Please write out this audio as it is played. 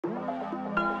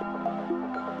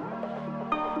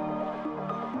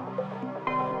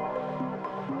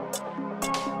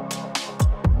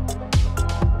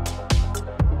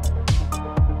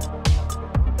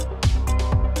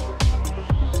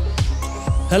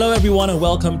Hello everyone and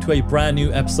welcome to a brand new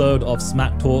episode of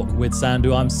Smack Talk with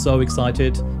Sandhu. I'm so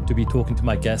excited to be talking to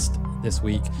my guest this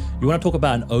week. You want to talk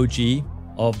about an OG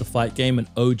of the fight game, an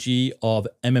OG of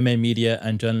MMA media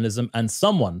and journalism, and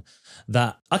someone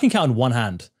that I can count on one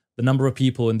hand the number of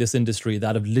people in this industry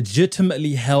that have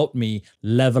legitimately helped me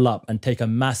level up and take a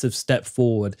massive step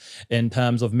forward in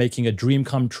terms of making a dream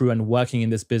come true and working in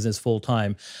this business full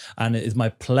time. And it is my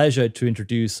pleasure to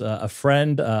introduce a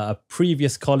friend, a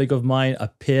previous colleague of mine, a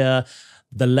peer,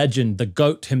 the legend, the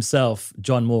GOAT himself,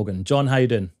 John Morgan. John, how you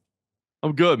doing?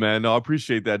 I'm good, man. No, I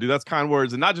appreciate that, dude. That's kind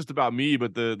words, and not just about me,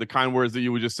 but the kind words that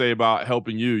you would just say about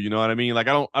helping you. You know what I mean? Like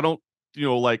I don't,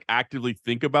 like actively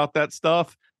think about that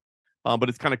stuff. But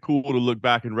it's kind of cool to look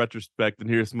back in retrospect and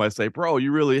hear somebody say, "Bro,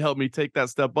 you really helped me take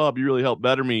that step up. You really helped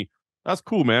better me." That's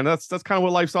cool, man. That's kind of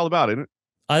what life's all about, isn't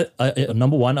it?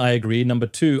 Number one, I agree. Number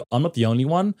two, I'm not the only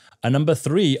one. And number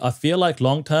three, I feel like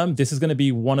long term, this is going to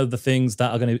be one of the things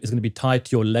that is going to be tied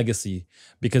to your legacy,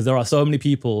 because there are so many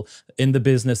people in the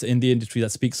business, in the industry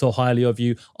that speak so highly of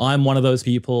you. I'm one of those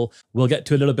people. We'll get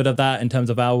to a little bit of that in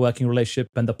terms of our working relationship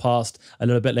and the past a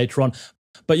little bit later on.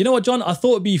 But you know what, John? I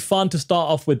thought it'd be fun to start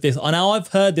off with this. I know I've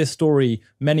heard this story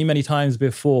many, many times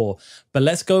before, but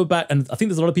let's go back. And I think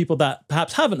there's a lot of people that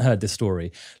perhaps haven't heard this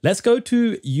story. Let's go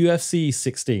to UFC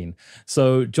 16.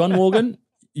 So, John Morgan,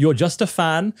 you're just a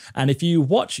fan. And if you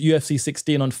watch UFC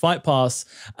 16 on Fight Pass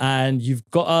and you've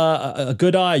got a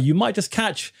good eye, you might just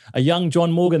catch a young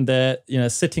John Morgan there,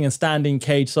 sitting and standing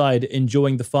cage side,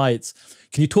 enjoying the fights.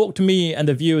 Can you talk to me and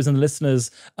the viewers and the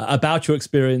listeners about your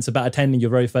experience, about attending your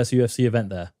very first UFC event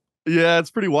there? Yeah,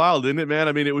 it's pretty wild, isn't it, man?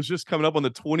 I mean, it was just coming up on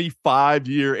the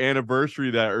 25-year anniversary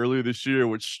of that earlier this year,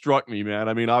 which struck me, man.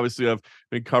 I mean, obviously, I've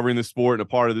been covering this sport and a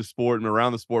part of this sport and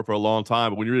around the sport for a long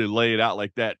time. But when you really lay it out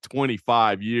like that,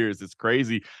 25 years, it's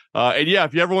crazy. And yeah,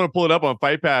 if you ever want to pull it up on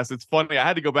Fight Pass, it's funny. I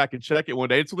had to go back and check it one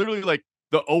day. It's literally like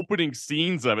the opening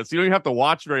scenes of it. So you don't even have to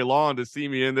watch very long to see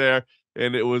me in there.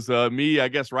 And it was me, I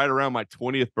guess, right around my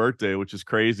 20th birthday, which is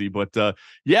crazy. But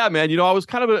yeah, man, I was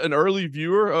kind of an early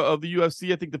viewer of the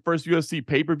UFC. I think the first UFC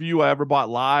pay-per-view I ever bought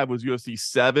live was UFC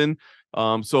 7.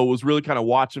 So it was really kind of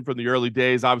watching from the early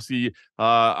days. Obviously,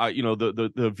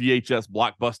 the VHS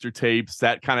blockbuster tapes,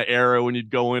 that kind of era when you'd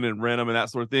go in and rent them and that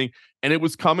sort of thing. And it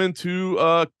was coming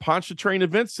to Pontchartrain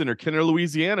Event Center, Kenner,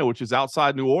 Louisiana, which is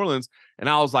outside New Orleans. And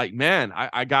I was like, man,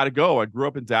 I got to go. I grew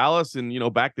up in Dallas,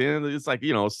 and back then it's like a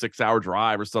 6-hour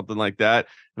drive or something like that.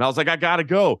 And I was like, I got to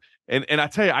go. And I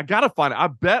tell you, I got to find it. I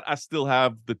bet I still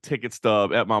have the ticket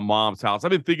stub at my mom's house. I've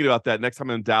been thinking about that next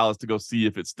time I'm in Dallas to go see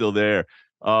if it's still there.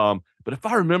 But if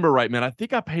I remember right, man, I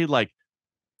think I paid like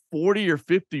 40 or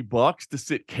 50 bucks to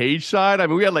sit cage side. I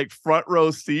mean, we had like front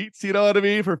row seats, you know what I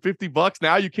mean, for 50 bucks.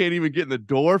 Now you can't even get in the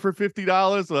door for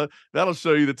 $50. That'll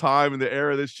show you the time and the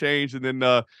era that's changed. And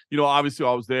then, obviously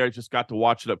I was there, just got to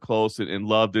watch it up close and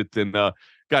loved it. And,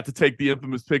 got to take the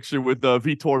infamous picture with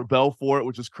Vitor Belfort,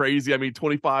 which is crazy. I mean,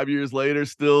 25 years later,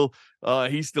 still,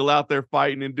 he's still out there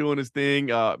fighting and doing his thing.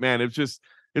 Man,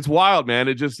 it's wild, man.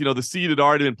 It just, the seed had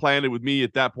already been planted with me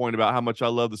at that point about how much I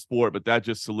love the sport, but that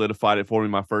just solidified it for me,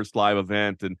 my first live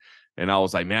event. And I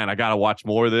was like, man, I got to watch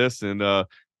more of this, and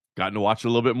gotten to watch a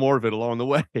little bit more of it along the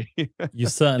way. You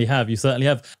certainly have. You certainly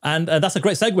have. And that's a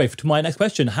great segue to my next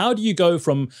question. How do you go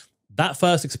from that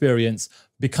first experience,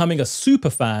 becoming a super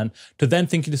fan, to then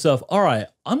thinking to yourself, all right,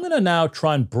 I'm going to now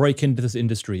try and break into this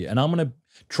industry, and I'm going to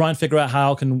try and figure out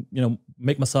how I can,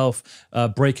 make myself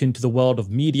break into the world of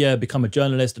media, become a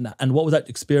journalist. And what was that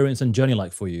experience and journey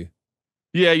like for you?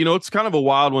 Yeah, it's kind of a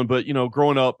wild one, but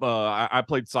growing up, I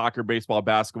played soccer, baseball,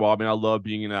 basketball. I mean, I love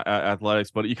being in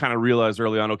athletics, but you kind of realize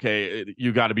early on, okay,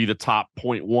 you got to be the top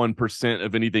 0.1%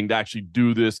 of anything to actually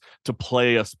do this, to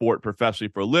play a sport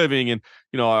professionally for a living. And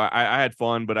I had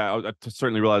fun, but I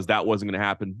certainly realized that wasn't going to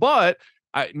happen. But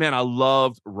I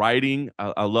loved writing.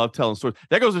 I love telling stories.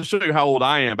 That goes to show you how old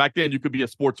I am. Back then, you could be a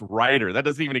sports writer. That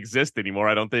doesn't even exist anymore,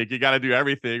 I don't think. You got to do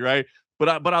everything, right?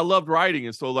 But I loved writing.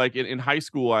 And so like in high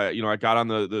school, I got on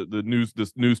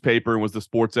this newspaper and was the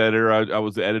sports editor. I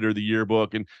was the editor of the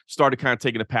yearbook and started kind of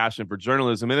taking a passion for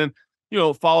journalism. And then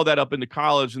follow that up into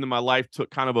college. And then my life took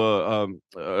kind of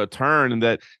a turn, and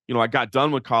that, I got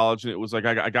done with college, and it was like,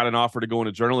 I got an offer to go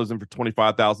into journalism for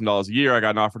 $25,000 a year. I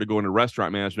got an offer to go into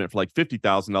restaurant management for like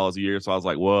 $50,000 a year. So I was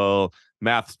like, well,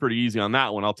 math's pretty easy on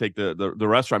that one. I'll take the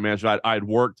restaurant management. I had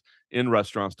worked in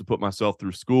restaurants to put myself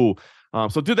through school.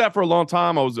 So did that for a long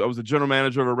time. I was a general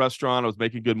manager of a restaurant. I was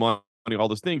making good money, all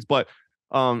those things. But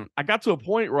I got to a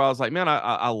point where I was like, man,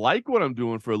 I like what I'm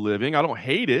doing for a living. I don't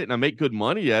hate it, and I make good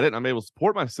money at it, and I'm able to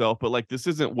support myself, but like, this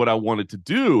isn't what I wanted to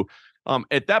do.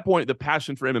 At that point, the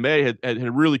passion for MMA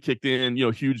had really kicked in.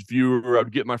 Huge viewer. I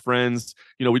would get my friends.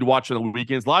 We'd watch on the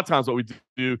weekends. A lot of times, what we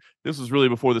do. This was really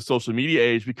before the social media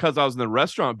age. Because I was in the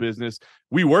restaurant business,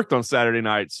 we worked on Saturday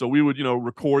nights, so we would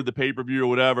record the pay-per-view or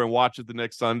whatever and watch it the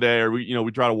next Sunday, or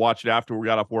we try to watch it after we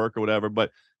got off work or whatever.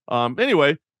 But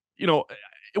anyway,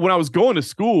 when I was going to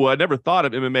school, I never thought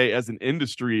of MMA as an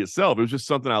industry itself. It was just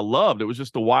something I loved. It was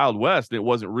just the Wild West. It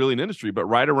wasn't really an industry. But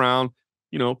right around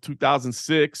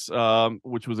 2006,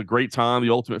 which was a great time. The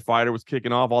Ultimate Fighter was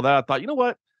kicking off, all that. I thought, you know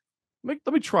what?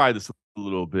 Let me try this a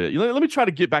little bit. Let me try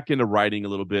to get back into writing a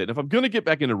little bit. And if I'm going to get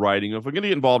back into writing, if I'm going to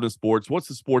get involved in sports, what's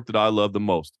the sport that I love the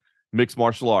most? Mixed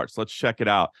martial arts. Let's check it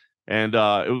out. And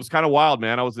it was kind of wild,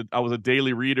 man. I was a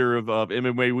daily reader of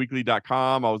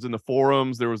MMAweekly.com. I was in the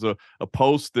forums. There was a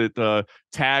post that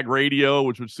Tag Radio,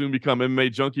 which would soon become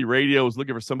MMA Junkie Radio, was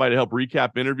looking for somebody to help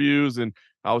recap interviews. And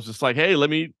I was just like, hey, let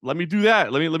me do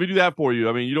that. Let me do that for you.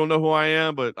 I mean, you don't know who I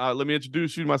am, but let me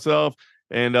introduce you to myself.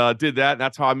 And did that. And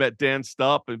that's how I met Dan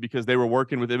Stupp, and because they were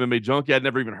working with MMA Junkie. I'd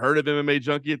never even heard of MMA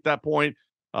Junkie at that point.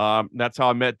 That's how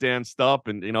I met Dan Stupp.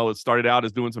 And, it started out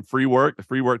as doing some free work. The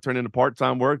free work turned into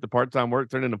part-time work. The part-time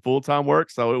work turned into full-time work.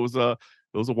 So it was a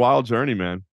wild journey,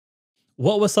 man.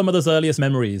 What were some of those earliest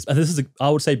memories? And this is, I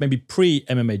would say, maybe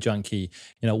pre-MMA Junkie.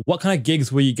 What kind of gigs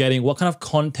were you getting? What kind of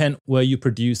content were you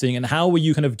producing? And how were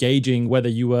you kind of gauging whether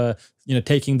you were,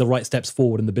 taking the right steps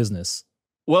forward in the business?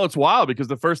 Well, it's wild because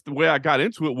the first way I got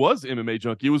into it was MMA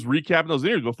Junkie. It was recapping those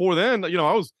interviews. Before then,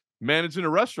 I was managing a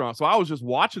restaurant. So I was just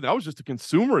watching. I was just a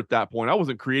consumer at that point. I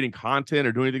wasn't creating content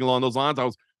or doing anything along those lines. I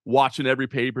was watching every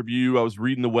pay-per-view. I was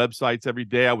reading the websites every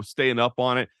day. I was staying up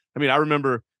on it. I mean, I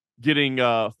remember getting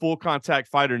Full Contact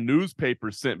Fighter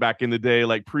newspapers sent back in the day,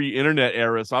 like pre-internet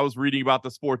era. So I was reading about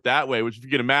the sport that way, which if you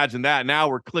can imagine that, now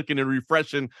we're clicking and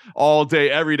refreshing all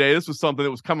day, every day. This was something that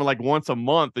was coming like once a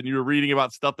month, and you were reading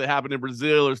about stuff that happened in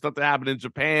Brazil or stuff that happened in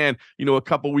Japan, a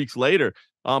couple weeks later.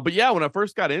 But yeah, when I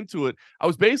first got into it, I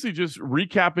was basically just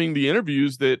recapping the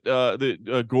interviews that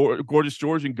Gorgeous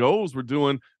George and Goes were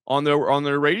doing on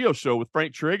their radio show with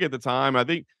Frank Trigg at the time. I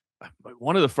think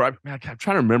one of the I'm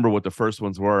trying to remember what the first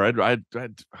ones were. I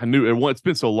knew it. It's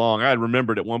been so long. I had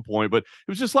remembered at one point, but it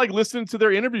was just like listening to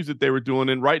their interviews that they were doing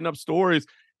and writing up stories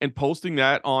and posting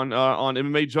that on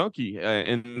MMA Junkie.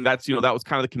 And that's, that was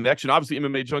kind of the connection. Obviously,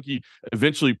 MMA Junkie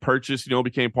eventually purchased,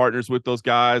 became partners with those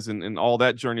guys and all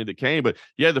that journey that came. But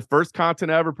yeah, the first content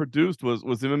I ever produced was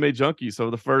MMA Junkie. So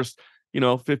the first,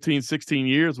 15, 16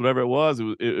 years, whatever it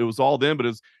was all them. But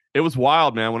it was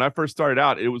wild, man. When I first started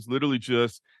out, it was literally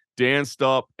just Dan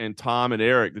Stupp and Tom and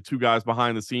Eric, the two guys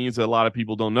behind the scenes that a lot of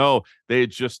people don't know. They had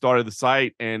just started the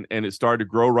site and it started to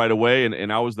grow right away.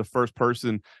 And I was the first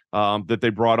person that they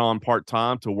brought on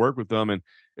part-time to work with them. And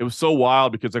it was so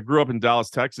wild because I grew up in Dallas,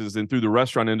 Texas, and through the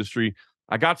restaurant industry,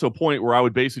 I got to a point where I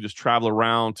would basically just travel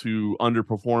around to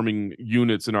underperforming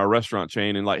units in our restaurant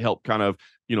chain and like help kind of,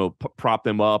 prop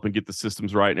them up and get the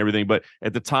systems right and everything. But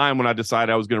at the time when I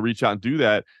decided I was going to reach out and do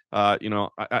that, I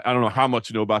don't know how much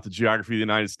you know about the geography of the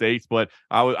United States, but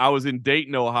I was in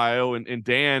Dayton, Ohio, and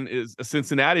Dan is a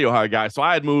Cincinnati, Ohio guy. So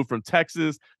I had moved from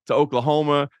Texas to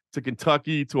Oklahoma to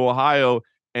Kentucky to Ohio.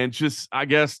 And just, I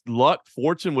guess, luck,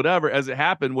 fortune, whatever, as it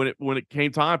happened, when it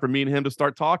came time for me and him to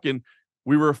start talking,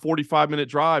 we were a 45-minute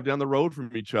drive down the road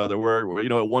from each other where,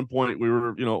 at one point we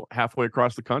were, halfway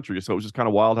across the country. So it was just kind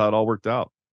of wild how it all worked out.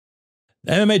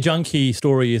 The MMA Junkie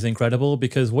story is incredible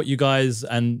because what you guys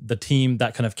and the team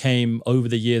that kind of came over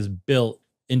the years built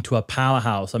into a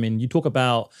powerhouse. I mean, you talk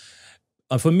about,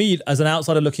 for me, as an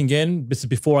outsider looking in, this is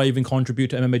before I even contribute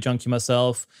to MMA Junkie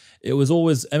myself, it was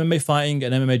always MMA fighting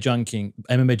and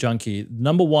MMA Junkie.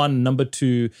 Number one, number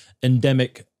two,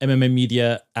 endemic MMA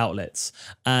media outlets.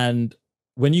 And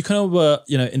when you kind of were,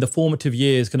 in the formative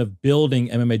years, kind of building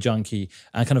MMA Junkie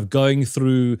and kind of going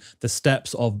through the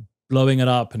steps of blowing it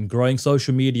up and growing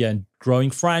social media and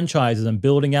growing franchises and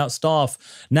building out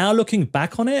staff, now looking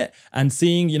back on it and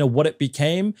seeing, what it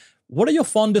became, what are your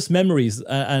fondest memories?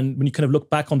 And when you kind of look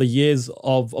back on the years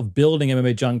of building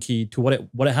MMA Junkie to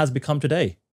what it has become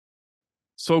today?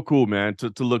 So cool, man,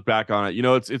 to look back on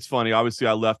it. It's funny. Obviously,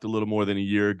 I left a little more than a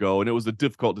year ago, and it was a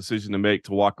difficult decision to make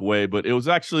to walk away. But it was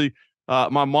actually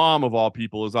my mom, of all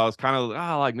people, as I was kind of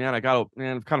man,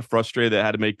 I'm kind of frustrated that I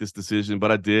had to make this decision,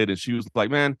 but I did. And she was like,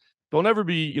 man, don't ever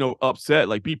be, upset.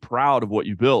 Like, be proud of what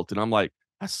you built. And I'm like,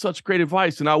 that's such great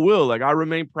advice. And I will. Like, I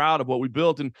remain proud of what we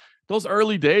built. And those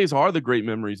early days are the great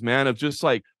memories, man, of just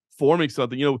like forming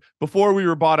something. Before we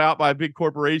were bought out by a big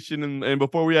corporation and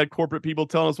before we had corporate people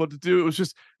telling us what to do, it was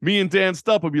just me and Dan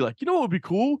Stupp would be like, what would be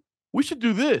cool? We should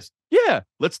do this. yeah,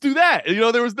 let's do that. And,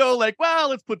 there was no like, well,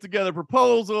 let's put together a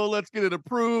proposal. Let's get it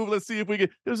approved. Let's see if we can.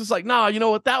 It was just like, nah, you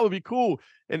know what? That would be cool.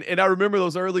 And I remember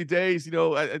those early days,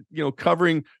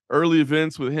 covering early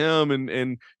events with him.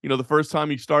 And the first time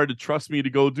he started to trust me to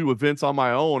go do events on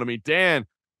my own. I mean, Dan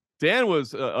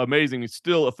was amazing. He's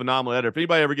still a phenomenal editor. If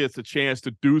anybody ever gets a chance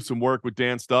to do some work with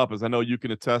Dan Stupp, as I know you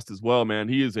can attest as well, man,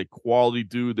 he is a quality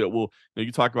dude that will,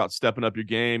 you talk about stepping up your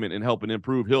game and helping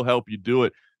improve. He'll help you do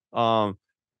it.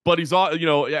 But he's all,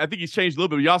 I think he's changed a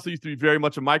little bit. He also used to be very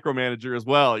much a micromanager as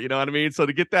well. You know what I mean? So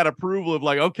to get that approval of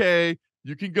like, okay,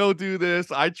 you can go do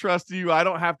this. I trust you. I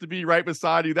don't have to be right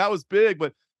beside you. That was big,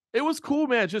 but it was cool,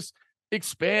 man. Just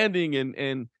expanding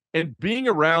and being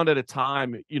around at a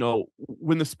time,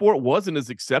 when the sport wasn't as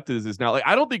accepted as it is now. Like,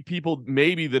 I don't think people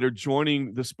maybe that are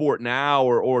joining the sport now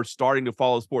or starting to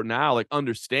follow the sport now, like,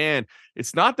 understand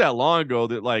it's not that long ago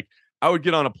that, like, I would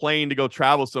get on a plane to go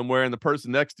travel somewhere and the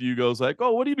person next to you goes like,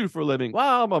 oh, what do you do for a living?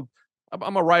 Well,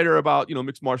 I'm a writer about,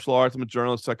 mixed martial arts. I'm a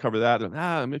journalist. So I cover that.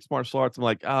 And, mixed martial arts. I'm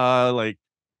like the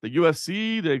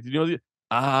UFC,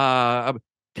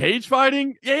 cage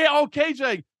fighting. Yeah. Oh,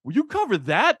 KJ. Well, you cover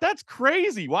that? That's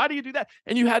crazy. Why do you do that?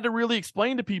 And you had to really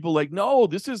explain to people like, no,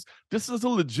 this is a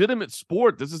legitimate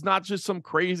sport. This is not just some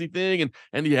crazy thing.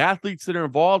 And the athletes that are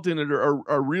involved in it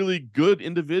are really good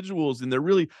individuals, and they're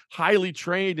really highly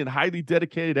trained and highly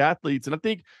dedicated athletes. And I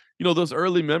think, those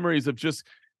early memories of just,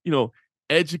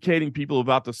 educating people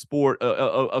about the sport,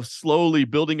 of slowly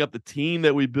building up the team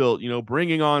that we built,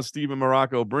 bringing on Steven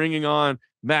Morocco, bringing on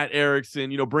Matt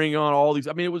Erickson, bringing on all these.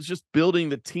 I mean, it was just building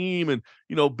the team and,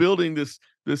 building this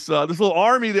little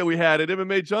army that we had at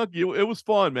MMA Junkie. It was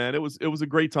fun, man. It was a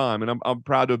great time, and I'm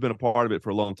proud to have been a part of it for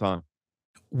a long time.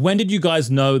 When did you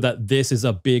guys know that this is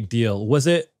a big deal? Was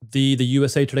it the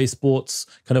USA Today Sports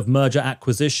kind of merger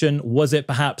acquisition? Was it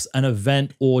perhaps an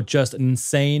event or just an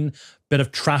insane bit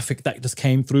of traffic that just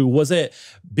came through? Was it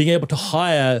being able to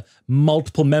hire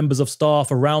multiple members of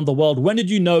staff around the world? When did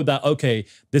you know that, okay,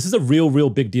 this is a real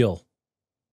big deal?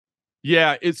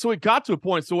 Yeah, so it got to a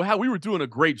point. So how we were doing a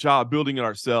great job building it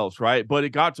ourselves, right? But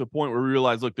it got to a point where we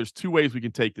realized, look, there's two ways we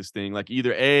can take this thing. Like,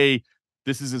 either A,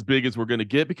 this is as big as we're going to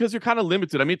get, because you're kind of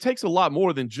limited. I mean, it takes a lot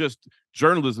more than just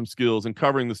journalism skills and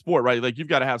covering the sport, right? Like, you've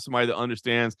got to have somebody that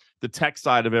understands the tech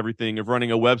side of everything, of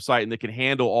running a website, and that can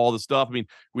handle all the stuff. I mean,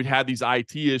 we'd had these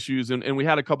IT issues, and we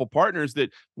had a couple partners that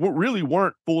really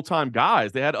weren't full-time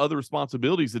guys. They had other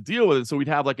responsibilities to deal with it. So we'd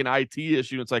have like an IT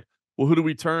issue, and it's like, well, who do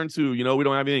we turn to? We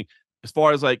don't have anything. As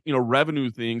far as like, revenue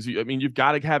things, I mean, you've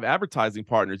got to have advertising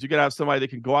partners. You got to have somebody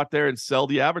that can go out there and sell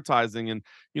the advertising and,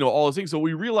 all those things. So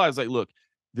we realized, like, look,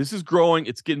 this is growing.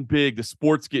 It's getting big. The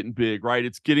sport's getting big, right?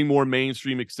 It's getting more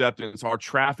mainstream acceptance. Our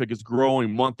traffic is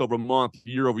growing month over month,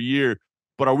 year over year.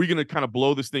 But are we going to kind of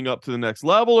blow this thing up to the next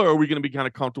level, or are we going to be kind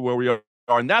of comfortable where we are?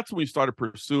 And that's when we started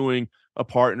pursuing a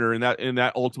partner, and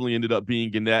that ultimately ended up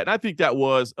being Gannett. And I think that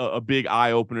was a big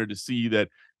eye opener to see that,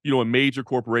 a major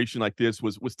corporation like this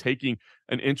was taking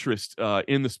an interest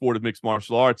in the sport of mixed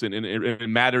martial arts, and it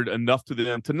mattered enough to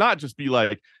them to not just be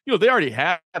like, they already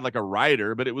had like a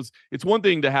writer, but it's one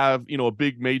thing to have, a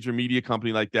big major media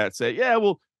company like that say, yeah,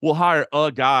 we'll hire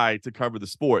a guy to cover the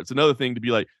sport. It's another thing to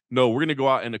be like, no, we're going to go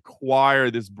out and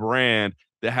acquire this brand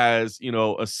that has,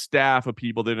 a staff of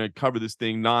people that are going to cover this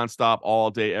thing nonstop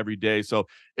all day, every day. So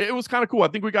it was kind of cool. I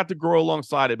think we got to grow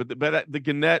alongside it, but the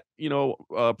Gannett,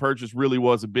 purchase really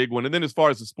was a big one. And then as far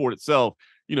as the sport itself,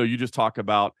 you just talk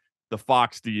about the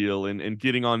Fox deal and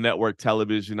getting on network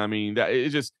television. I mean, that it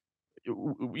just,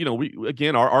 we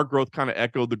again, our growth kind of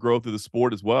echoed the growth of the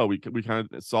sport as well. We kind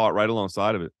of saw it right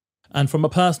alongside of it. And from a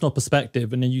personal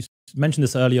perspective, and then you mentioned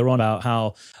this earlier on about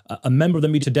how a member of the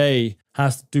media today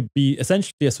has to be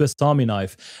essentially a Swiss Army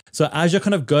knife. So as you're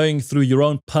kind of going through your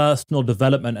own personal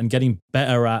development and getting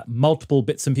better at multiple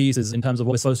bits and pieces in terms of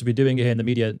what we're supposed to be doing here in the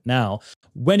media now,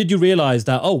 when did you realize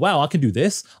that, oh, wow, I can do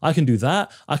this, I can do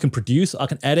that, I can produce, I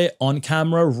can edit on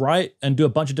camera, write, and do a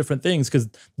bunch of different things? Because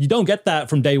you don't get that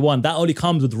from day one. That only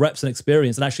comes with reps and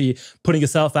experience and actually putting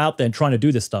yourself out there and trying to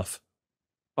do this stuff.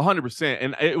 100%.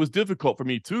 And it was difficult for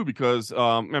me too, because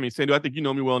I mean, Sandhu, I think you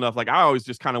know me well enough. Like, I always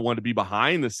just kind of wanted to be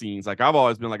behind the scenes. Like, I've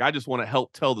always been like, I just want to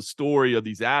help tell the story of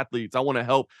these athletes. I want to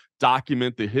help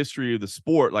document the history of the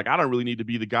sport. Like, I don't really need to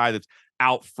be the guy that's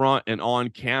out front and on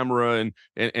camera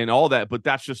and all that. But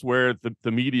that's just where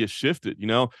the media shifted.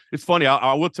 It's funny.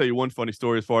 I will tell you one funny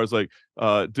story as far as like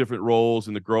different roles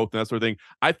and the growth and that sort of thing.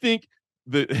 I think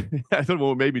I don't know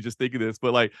what made me just think of this,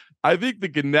 but like I think the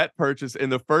Gannett purchase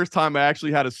and the first time I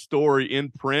actually had a story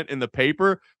in print in the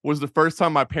paper was the first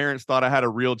time my parents thought I had a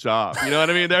real job. You know what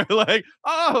I mean? They're like,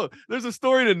 oh, there's a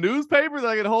story in a newspaper that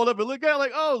I can hold up and look at,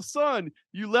 like, oh, son,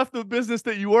 you left the business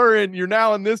that you were in, you're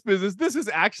now in this business. This is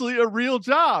actually a real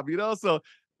job, you know? So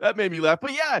that made me laugh.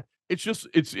 But yeah, it's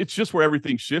just where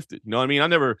everything shifted. You know what I mean? I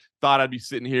never thought I'd be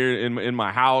sitting here in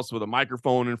my house with a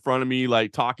microphone in front of me,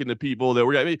 like talking to people that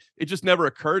were, I mean, it just never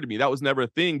occurred to me. That was never a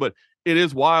thing, but it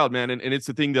is wild, man. And it's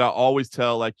the thing that I always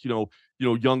tell, like,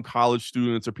 young college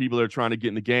students or people that are trying to get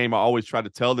in the game. I always try to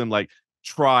tell them, like,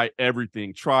 try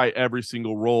everything, try every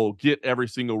single role, get every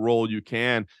single role you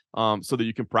can, so that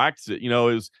you can practice it.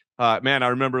 Man, I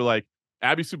remember like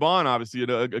Abby Subban, obviously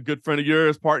a good friend of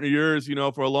yours, partner of yours,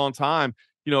 for a long time.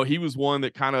 He was one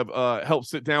that kind of helped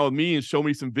sit down with me and show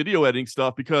me some video editing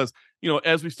stuff because,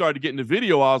 as we started to get into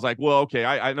video, I was like, well, okay,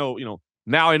 I know,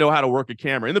 now I know how to work a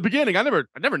camera. In the beginning, I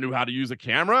never knew how to use a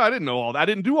camera. I didn't know all that. I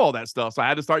didn't do all that stuff. So I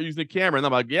had to start using a camera. And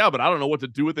I'm like, yeah, but I don't know what to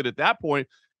do with it at that point.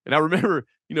 And I remember,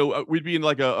 we'd be in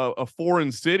like a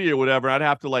foreign city or whatever. I'd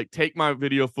have to like take my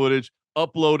video footage,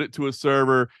 upload it to a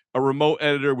server, a remote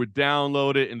editor would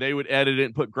download it and they would edit it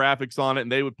and put graphics on it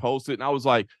and they would post it. And I was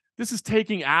like, this is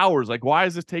taking hours. Like, why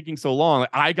is this taking so long? Like,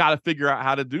 I got to figure out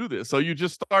how to do this. So you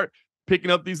just start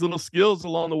picking up these little skills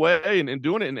along the way and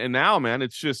doing it. And now, man,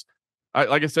 it's just,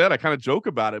 like I said, I kind of joke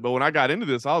about it. But when I got into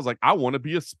this, I was like, I want to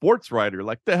be a sports writer.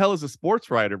 Like, the hell is a sports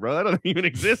writer, bro? That doesn't even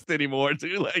exist anymore,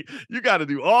 dude. Like, you got to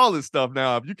do all this stuff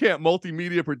now. If you can't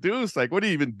multimedia produce, like, what are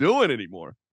you even doing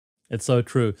anymore? It's so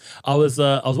true. I was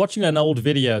watching an old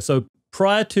video. So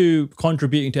prior to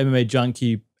contributing to MMA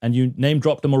Junkie, and you name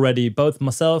dropped him already, both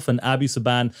myself and Abby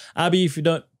Subban. Abby, if you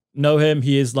don't know him,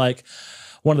 he is like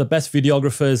one of the best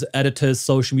videographers, editors,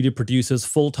 social media producers,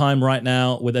 full-time right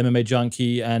now with MMA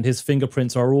Junkie, and his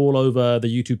fingerprints are all over the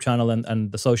YouTube channel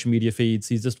and the social media feeds.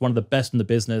 He's just one of the best in the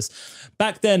business.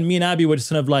 Back then, me and Abby were just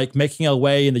kind of like making our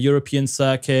way in the European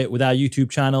circuit with our YouTube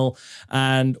channel,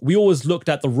 and we always looked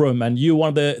at the room, and you were one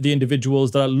of the individuals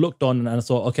that I looked on and I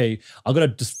thought, okay, I'm going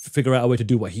to just figure out a way to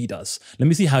do what he does. Let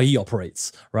me see how he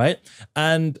operates, right?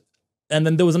 And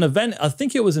then there was an event, I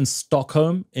think it was in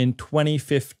Stockholm in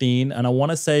 2015. And I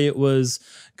want to say it was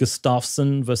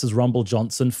Gustafsson versus Rumble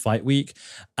Johnson fight week.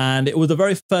 And it was the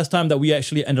very first time that we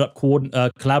actually ended up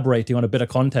collaborating on a bit of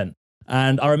content.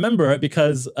 And I remember it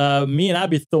because me and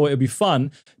Abby thought it'd be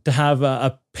fun to have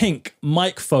a pink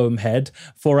mic foam head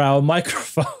for our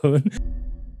microphone.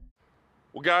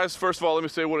 Well, guys, first of all, let me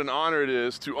say what an honor it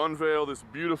is to unveil this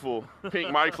beautiful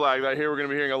pink mic flag that I hear we're going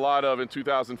to be hearing a lot of in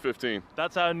 2015.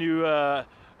 That's our new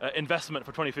investment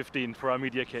for 2015 for our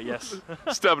media kit, yes.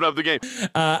 Stepping up the game.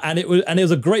 And it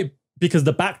was a great, because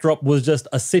the backdrop was just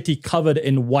a city covered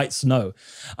in white snow.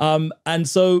 And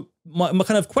so my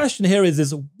kind of question here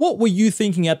is what were you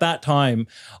thinking at that time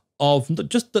of not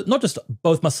just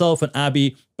both myself and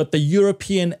Abby, but the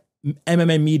European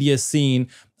MMA media scene,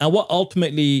 and what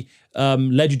ultimately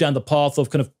led you down the path of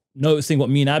kind of noticing what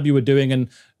me and Abby were doing and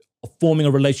forming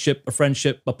a relationship, a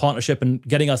friendship, a partnership, and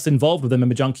getting us involved with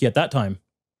MMA Junkie at that time?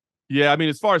 Yeah, I mean,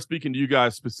 as far as speaking to you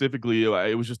guys specifically,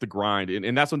 it was just a grind,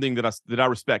 and that's one thing that I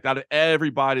respect. Out of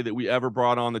everybody that we ever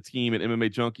brought on the team at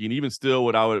MMA Junkie, and even still,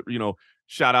 what I would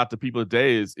shout out to people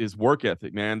today is work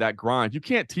ethic, man. That grind, you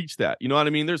can't teach that. You know what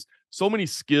I mean? There's so many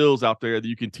skills out there that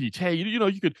you can teach. Hey,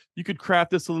 you could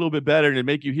craft this a little bit better and it'd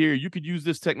make you here. You could use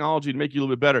this technology to make you a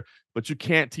little bit better, but you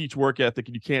can't teach work ethic,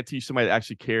 and you can't teach somebody that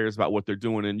actually cares about what they're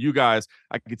doing. And you guys,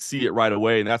 I could see it right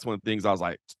away, and that's one of the things I was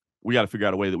like, we got to figure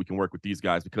out a way that we can work with these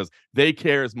guys because they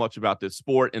care as much about this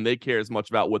sport and they care as much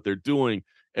about what they're doing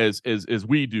as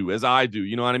we do, as I do.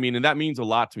 You know what I mean? And that means a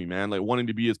lot to me, man, like wanting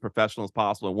to be as professional as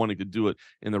possible and wanting to do it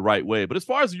in the right way. But as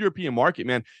far as the European market,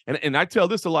 man, and I tell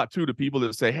this a lot too to people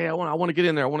that say, hey, I want to get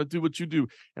in there. I want to do what you do.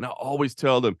 And I always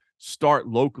tell them, start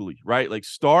locally, right? Like,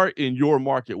 start in your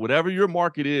market, whatever your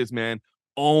market is, man.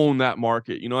 Own that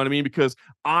market. You know what I mean? Because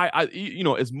I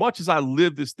as much as I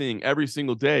live this thing every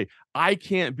single day, I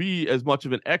can't be as much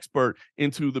of an expert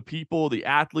into the people, the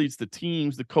athletes, the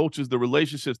teams, the coaches, the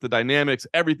relationships, the dynamics,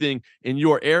 everything in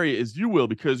your area as you will,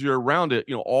 because you're around it,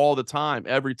 all the time,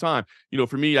 every time.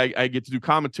 For me, I get to do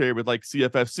commentary with like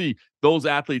CFFC. Those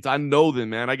athletes, I know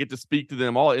them, man. I get to speak to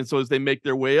them all. And so as they make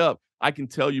their way up, I can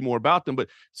tell you more about them. But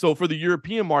so for the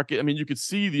European market, I mean, you could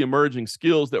see the emerging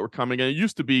skills that were coming. And it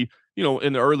used to be,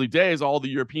 in the early days, all the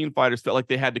European fighters felt like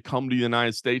they had to come to the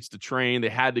United States to train. They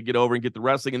had to get over and get the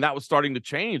wrestling. And that was starting to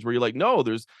change, where you're like, no,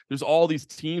 there's all these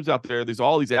teams out there. There's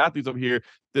all these athletes over here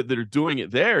that are doing it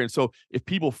there. And so if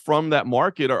people from that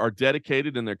market are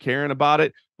dedicated and they're caring about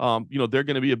it, you know, they're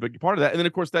going to be a big part of that. And then,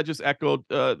 of course, that just echoed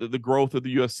the growth of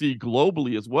the UFC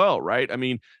globally as well, right? I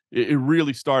mean, it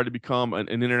really started to become an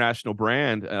international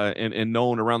brand and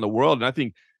known around the world. And I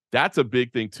think that's a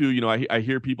big thing too. You know, I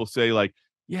hear people say like,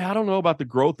 yeah, I don't know about the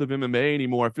growth of MMA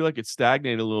anymore. I feel like it's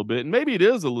stagnated a little bit. And maybe it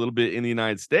is a little bit in the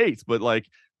United States, but like,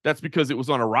 that's because it was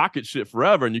on a rocket ship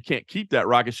forever, and you can't keep that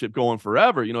rocket ship going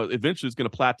forever. You know, eventually it's going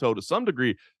to plateau to some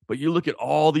degree. But you look at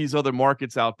all these other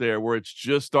markets out there where it's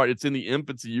just started, it's in the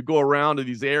infancy. You go around to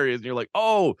these areas and you're like,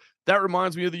 oh, that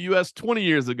reminds me of the US 20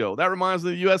 years ago. That reminds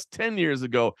me of the US 10 years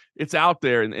ago. It's out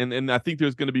there. And I think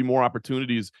there's going to be more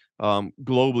opportunities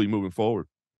globally moving forward.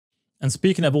 And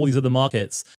speaking of all these other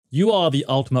markets, you are the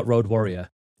ultimate road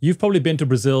warrior. You've probably been to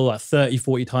Brazil like 30,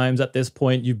 40 times at this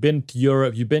point. You've been to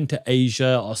Europe, you've been to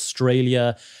Asia,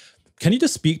 Australia. Can you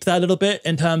just speak to that a little bit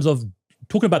in terms of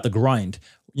talking about the grind,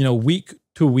 you know, week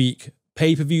to week,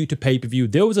 pay-per-view to pay-per-view?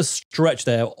 There was a stretch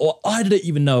there, or I didn't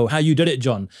even know how you did it,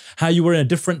 John, how you were in a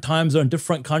different time zone,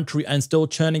 different country, and still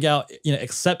churning out, you know,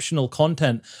 exceptional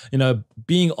content, you know,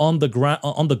 being on the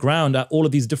ground at all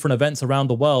of these different events around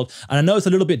the world. And I know it's a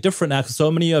little bit different now because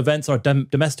so many events are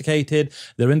domesticated.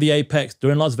 They're in the Apex,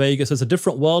 they're in Las Vegas. It's a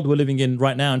different world we're living in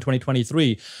right now in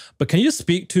 2023. But can you just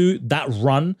speak to that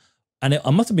run? And it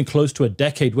must have been close to a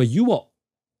decade where you were,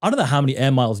 I don't know how many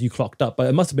air miles you clocked up, but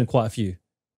it must have been quite a few.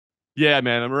 Yeah,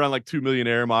 man, I'm around like 2 million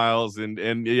air miles, and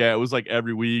yeah, it was like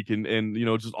every week, and you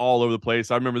know, just all over the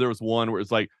place. I remember there was one where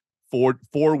it's like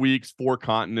four weeks, 4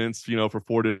 continents, you know, for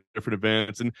 4 different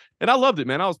events, and I loved it,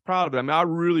 man. I was proud of it. I mean, I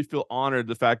really feel honored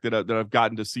the fact that I've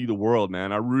gotten to see the world,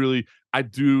 man. I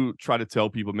do try to tell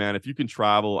people, man, if you can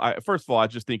travel, first of all, I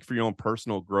just think for your own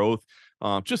personal growth,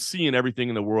 just seeing everything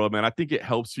in the world, man, I think it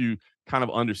helps you kind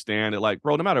of understand it. Like,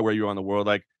 bro, no matter where you are in the world,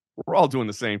 like, we're all doing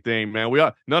the same thing, man.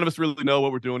 None of us really know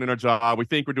what we're doing in our job. We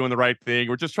think we're doing the right thing.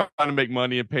 We're just trying to make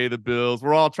money and pay the bills.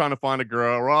 We're all trying to find a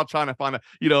girl. We're all trying to find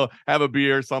have a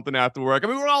beer or something after work. I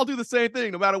mean, we're all do the same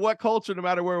thing, no matter what culture, no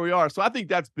matter where we are. So I think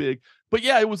that's big. But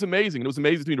yeah, it was amazing. It was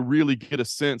amazing to me to really get a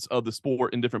sense of the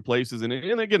sport in different places. And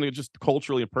again, just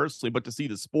culturally and personally, but to see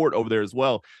the sport over there as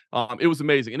well. It was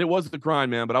amazing. And it was the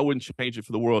grind, man, but I wouldn't change it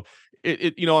for the world.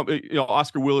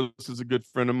 Oscar Willis is a good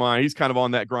friend of mine. He's kind of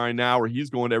on that grind now where he's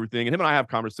going to everything. And him and I have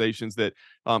conversations that,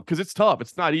 because it's tough.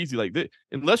 It's not easy. Like,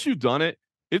 unless you've done it,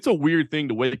 it's a weird thing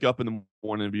to wake up in the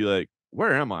morning and be like,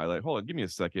 where am I? Like, hold on, give me a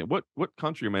second. What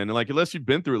country am I in? And like, unless you've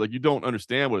been through it, like, you don't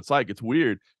understand what it's like. It's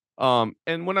weird.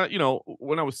 And when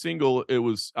I was single, it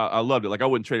was, I loved it. Like, I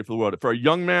wouldn't trade it for the world. For a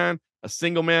young man, a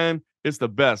single man, it's the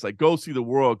best. Like, go see the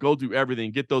world, go do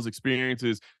everything, get those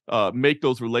experiences, make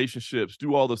those relationships,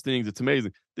 do all those things. It's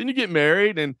amazing. Then you get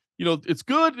married and, you know, it's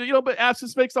good, you know, but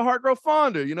absence makes the heart grow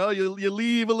fonder. You know, you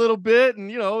leave a little bit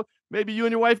and, you know, maybe you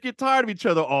and your wife get tired of each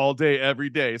other all day, every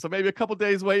day. So maybe a couple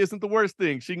days away isn't the worst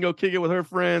thing. She can go kick it with her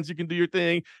friends. You can do your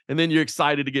thing. And then you're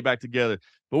excited to get back together.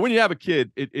 But when you have a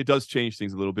kid, it does change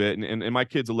things a little bit. And my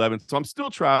kid's 11. So I'm still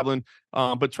traveling,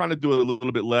 but trying to do it a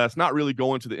little bit less, not really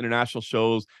going to the international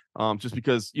shows, just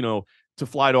because, you know, to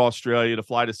fly to Australia, to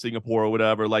fly to Singapore or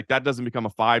whatever, like, that doesn't become a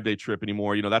 5-day trip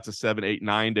anymore. You know, that's a 7, 8,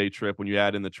 9-day trip when you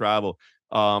add in the travel.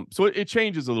 So it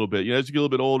changes a little bit, you know, as you get a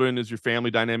little bit older and as your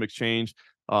family dynamics change.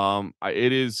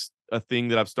 It is a thing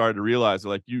that I've started to realize,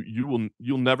 like,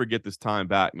 you'll never get this time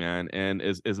back, man. And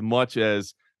as much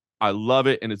as I love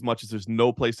it, and as much as there's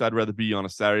no place I'd rather be on a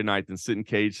Saturday night than sitting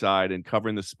cage side and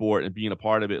covering the sport and being a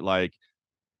part of it, like,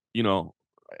 you know,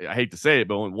 I hate to say it,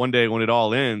 but one day when it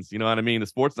all ends, you know what I mean? The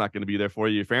sport's not going to be there for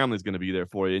you. Your family's going to be there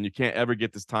for you, and you can't ever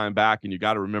get this time back, and you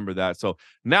got to remember that. So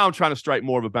now I'm trying to strike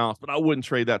more of a balance, but I wouldn't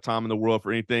trade that time in the world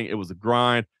for anything. It was a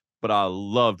grind, but I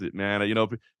loved it, man. You know,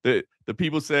 the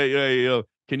people say, hey, you know,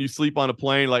 can you sleep on a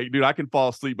plane? Like, dude, I can fall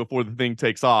asleep before the thing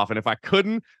takes off. And if I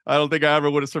couldn't, I don't think I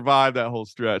ever would have survived that whole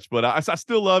stretch. But I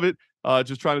still love it.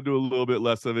 Just trying to do a little bit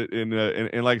less of it.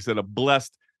 And like I said,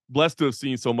 blessed to have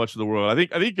seen so much of the world. I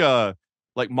think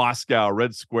like Moscow,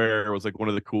 Red Square was like one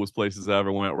of the coolest places I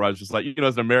ever went, where I was just like, you know,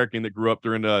 as an American that grew up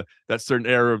during that certain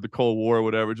era of the Cold War or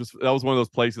whatever, just, that was one of those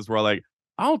places where, like,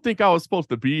 I don't think I was supposed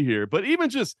to be here. But even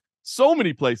just so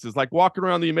many places, like walking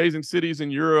around the amazing cities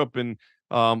in Europe and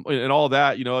all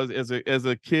that, you know, as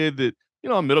a kid that, you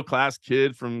know, a middle-class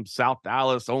kid from South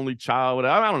Dallas, only child,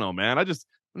 I don't know, man. I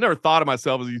never thought of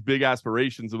myself as these big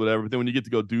aspirations or whatever. But then when you get to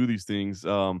go do these things,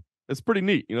 it's pretty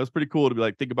neat. You know, it's pretty cool to be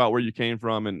like, think about where you came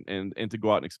from and to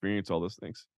go out and experience all those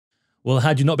things. Well,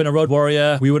 had you not been a road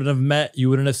warrior, we wouldn't have met.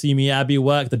 You wouldn't have seen me, Abby,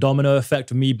 work. The domino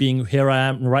effect of me being here I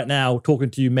am right now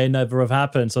talking to you may never have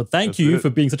happened. So thank you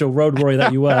for being such a road warrior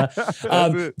that you were.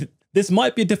 This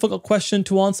might be a difficult question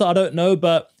to answer. I don't know,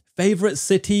 but favorite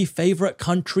city, favorite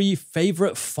country,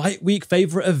 favorite fight week,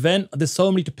 favorite event? There's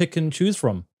so many to pick and choose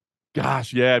from.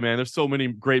 Gosh, yeah, man. There's so many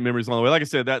great memories along the way. Like I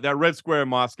said, that Red Square in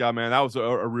Moscow, man, that was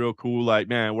a real cool, like,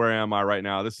 man, where am I right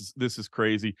now? This is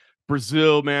crazy.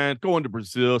 Brazil, man, going to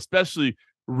Brazil, especially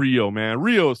Rio, man.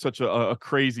 Rio is such a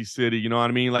crazy city, you know what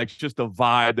I mean? Like, just the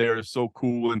vibe there is so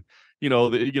cool. And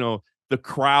the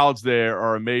crowds there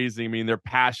are amazing. I mean, their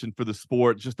passion for the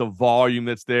sport, just the volume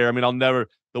that's there. I mean,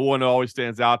 the one that always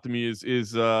stands out to me is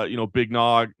Big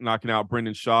Nog knocking out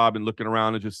Brendan Schaub and looking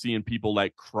around and just seeing people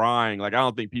like crying. Like, I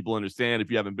don't think people understand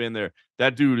if you haven't been there.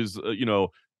 That dude is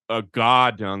a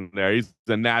god down there. He's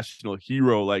a national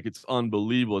hero. Like, it's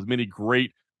unbelievable. As many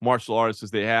great martial artists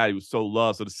as they had, he was so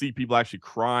loved. So to see people actually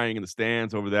crying in the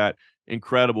stands over that,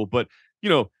 incredible. But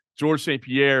Georges St.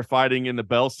 Pierre fighting in the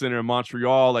Bell Center in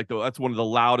Montreal, like that's one of the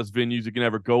loudest venues you can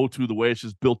ever go to. The way it's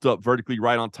just built up vertically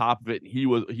right on top of it. And he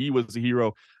was a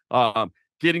hero.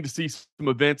 Getting to see some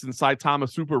events in Saitama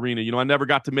Super Arena. I never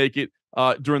got to make it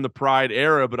during the Pride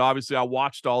era, but obviously I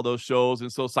watched all those shows.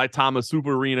 And so Saitama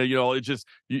Super Arena, it just,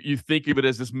 you think of it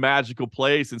as this magical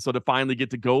place. And so to finally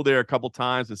get to go there a couple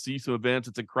times and see some events,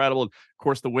 it's incredible. And of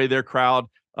course, the way their crowd,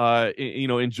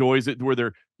 enjoys it, where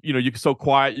they're, you're so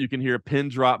quiet, you can hear a pin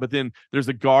drop, but then there's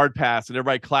a guard pass and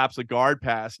everybody claps a guard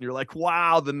pass. And you're like,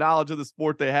 wow, the knowledge of the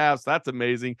sport they have. So that's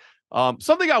amazing.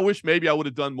 Something I wish maybe I would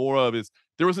have done more of is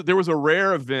there was a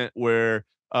rare event where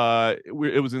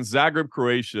it was in Zagreb,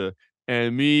 Croatia,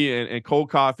 and me and Cole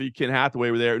Coffey, Ken Hathaway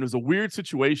were there. And it was a weird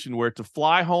situation where to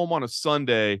fly home on a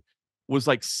Sunday was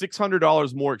like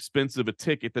 $600 more expensive a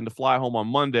ticket than to fly home on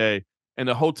Monday. And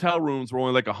the hotel rooms were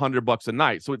only like $100 a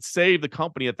night. So it saved the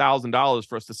company $1,000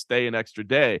 for us to stay an extra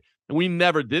day. And we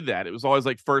never did that. It was always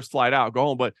like first flight out, go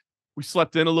home. But we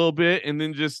slept in a little bit and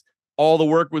then just all the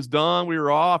work was done. We were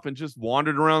off and just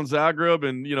wandered around Zagreb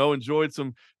and, enjoyed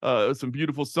some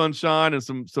beautiful sunshine and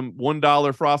some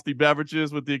 $1 frosty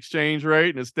beverages with the exchange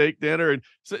rate and a steak dinner. And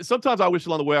sometimes I wish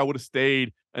along the way I would have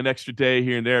stayed an extra day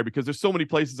here and there, because there's so many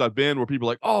places I've been where people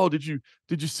are like, oh, did you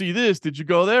see this? Did you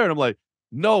go there? And I'm like,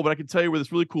 no, but I can tell you where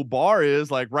this really cool bar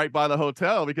is, like right by the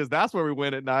hotel, because that's where we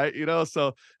went at night,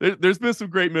 So there's been some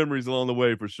great memories along the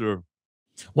way for sure.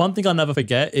 One thing I'll never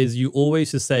forget is you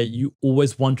always just say you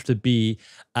always wanted to be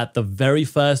at the very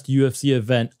first UFC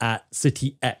event at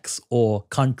City X or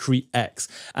Country X.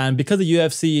 And because the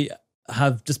UFC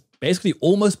have just basically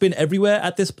almost been everywhere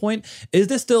at this point, is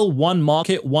there still one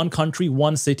market, one country,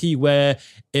 one city where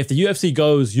if the UFC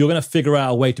goes, you're going to figure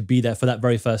out a way to be there for that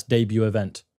very first debut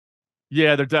event?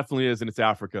 Yeah, there definitely is, and it's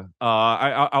Africa.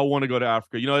 I want to go to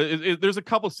Africa. There's a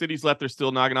couple cities left they're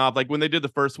still knocking off. Like when they did the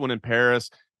first one in Paris,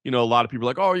 a lot of people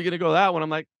are like, "Oh, are you going to go to that one?" I'm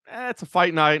like, it's a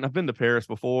fight night, and I've been to Paris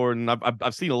before, and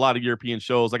I've seen a lot of European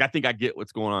shows. Like I think I get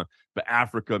what's going on, but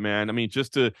Africa, man. I mean,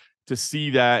 just to see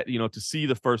that, to see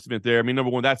the first event there. I mean,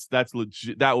 number one, that's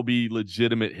legit. That will be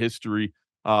legitimate history.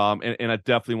 And I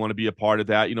definitely want to be a part of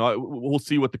that. We'll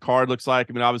see what the card looks like.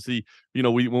 I mean, obviously,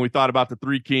 when we thought about the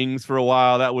Three Kings for a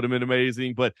while, that would have been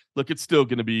amazing. But look, it's still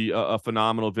going to be a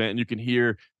phenomenal event, and you can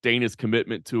hear Dana's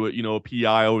commitment to it. A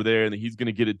PI over there, and he's going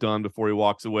to get it done before he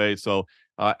walks away. So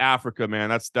Africa, man,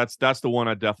 that's the one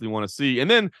I definitely want to see. And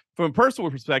then from a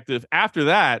personal perspective, after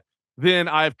that, then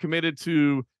I've committed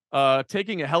to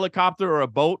taking a helicopter or a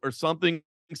boat or something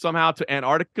somehow to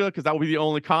Antarctica, because that will be the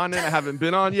only continent I haven't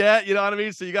been on yet. You know what I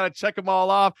mean? So you got to check them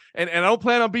all off. And I don't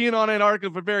plan on being on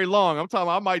Antarctica for very long. I'm talking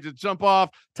about I might just jump off,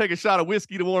 take a shot of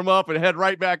whiskey to warm up, and head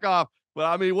right back off. But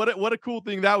I mean, what a cool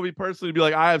thing that would be personally, to be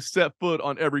like, I have set foot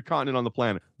on every continent on the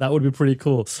planet. That would be pretty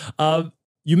cool.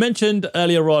 You mentioned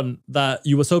earlier on that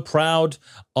you were so proud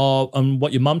of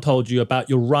what your mum told you about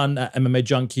your run at MMA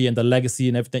Junkie and the legacy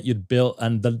and everything you'd built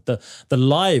and the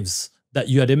lives that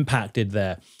you had impacted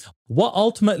there. What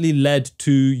ultimately led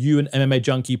to you and MMA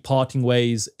Junkie parting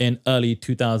ways in early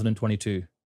 2022?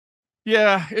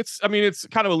 Yeah, it's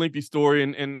kind of a lengthy story,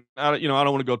 and I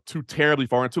don't want to go too terribly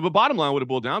far into it. But bottom line, what it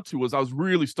boiled down to was I was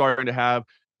really starting to have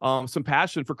some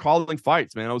passion for calling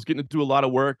fights, man. I was getting to do a lot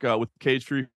of work with Cage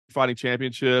Free Fighting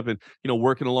Championship, and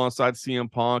working alongside CM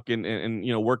Punk and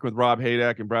working with Rob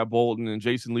Haydak and Brad Bolton and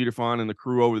Jason Liederfon and the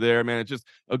crew over there, man. It's just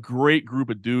a great group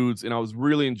of dudes, and I was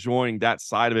really enjoying that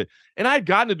side of it. And I had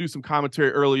gotten to do some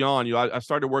commentary early on. I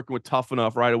started working with Tough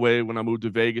Enough right away when I moved to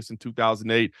Vegas in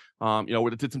 2008.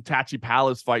 We did some Tachi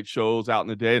Palace fight shows out in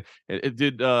the day. It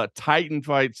did Titan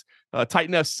fights,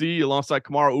 Titan FC alongside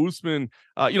Kamaru Usman.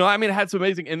 It had some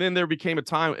amazing. And then there became a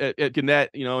time at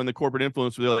Gannett, in the corporate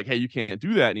influence, where they're like, "Hey, you can't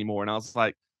do that anymore." And I was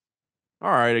like,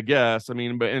 "All right, I guess." And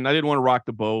I didn't want to rock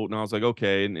the boat, and I was like,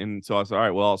 "Okay." And so I said, "All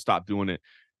right, well, I'll stop doing it."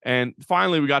 And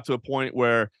finally, we got to a point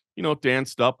where Dan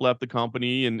Stupp left the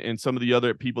company, and some of the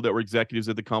other people that were executives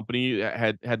at the company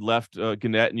had left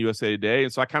Gannett and USA Today.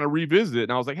 And so I kind of revisited it,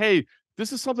 and I was like, hey,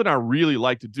 this is something I really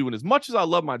like to do. And as much as I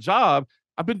love my job,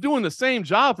 I've been doing the same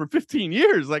job for 15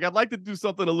 years. Like, I'd like to do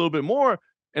something a little bit more.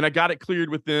 And I got it cleared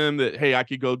with them that, hey, I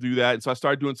could go do that. And so I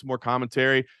started doing some more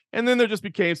commentary. And then there just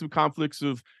became some conflicts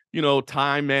of,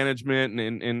 time management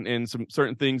and some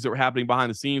certain things that were happening behind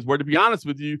the scenes, where, to be honest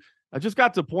with you, I just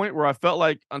got to a point where I felt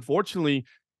like, unfortunately,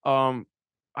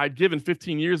 I'd given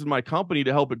 15 years of my company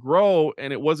to help it grow,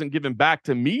 and it wasn't given back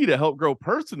to me to help grow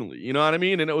personally. You know what I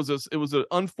mean? And it was an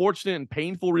unfortunate and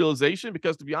painful realization,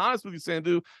 because, to be honest with you,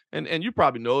 Sandhu, and you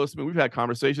probably know this, I mean, we've had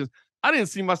conversations, I didn't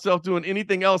see myself doing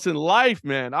anything else in life,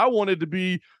 man. I wanted to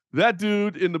be that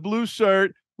dude in the blue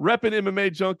shirt repping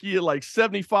MMA Junkie at like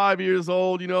 75 years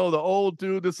old, the old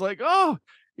dude that's like, oh,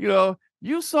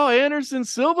 you saw Anderson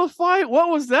Silva fight? What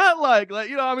was that like?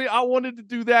 Like, I wanted to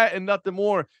do that and nothing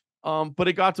more. But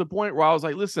it got to a point where I was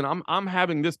like, listen, I'm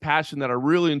having this passion that I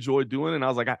really enjoy doing. And I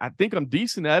was like, I think I'm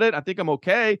decent at it. I think I'm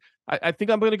okay. I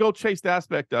think I'm going to go chase the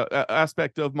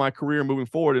aspect of my career moving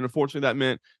forward. And unfortunately, that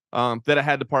meant that I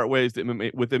had to part ways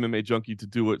with MMA Junkie to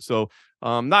do it. So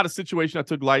not a situation I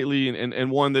took lightly,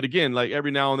 and one that, again, like,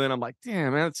 every now and then I'm like,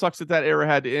 damn, man, it sucks that era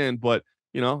had to end. But,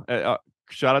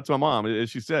 shout out to my mom. As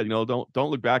she said, don't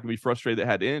look back and be frustrated that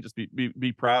it had to end. Just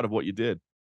be proud of what you did.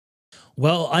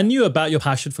 Well, I knew about your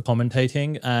passion for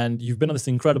commentating, and you've been on this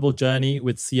incredible journey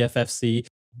with CFFC.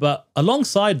 But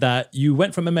alongside that, you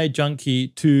went from MMA Junkie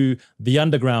to the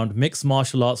underground,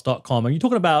 mixedmartialarts.com. And you're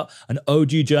talking about an OG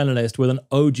journalist with an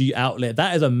OG outlet.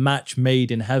 That is a match made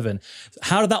in heaven.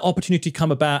 How did that opportunity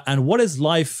come about? And what is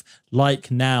life like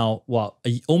now?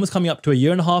 Almost coming up to a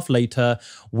year and a half later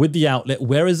with the outlet.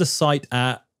 Where is the site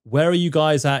at? Where are you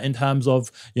guys at in terms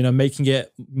of, making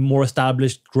it more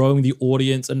established, growing the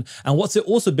audience? And what's it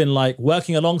also been like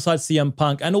working alongside CM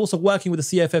Punk and also working with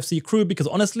the CFFC crew? Because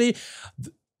honestly,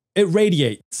 it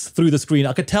radiates through the screen.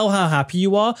 I could tell how happy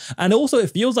you are. And also,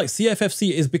 it feels like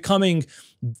CFFC is becoming,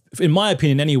 in my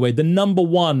opinion anyway, the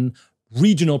 #1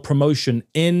 regional promotion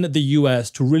in the US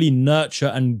to really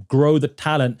nurture and grow the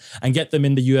talent and get them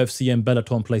in the UFC and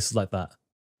Bellator and places like that.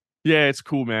 Yeah, it's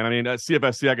cool, man. I mean,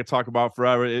 CFFC I could talk about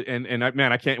forever, and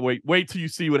man, I can't wait till you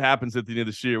see what happens at the end of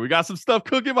this year. We got some stuff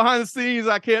cooking behind the scenes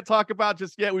I can't talk about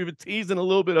just yet. We've been teasing a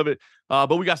little bit of it,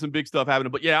 but we got some big stuff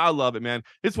happening. But yeah, I love it, man.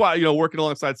 It's why, working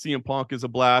alongside CM Punk is a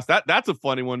blast. That's a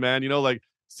funny one, man. Like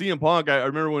CM Punk, I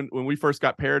remember when we first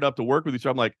got paired up to work with each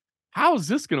other, I'm like, how is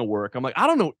this going to work? I'm like, I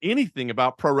don't know anything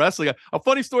about pro wrestling. A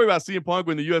funny story about CM Punk: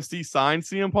 when the UFC signed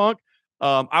CM Punk,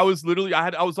 I was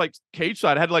like cage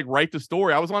side. I had to like write the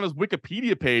story. I was on his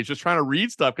Wikipedia page just trying to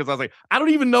read stuff, because I was like, I don't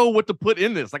even know what to put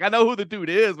in this. Like, I know who the dude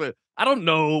is, but I don't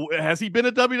know. Has he been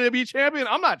a WWE champion?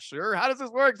 I'm not sure. How does this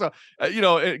work? So,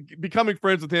 becoming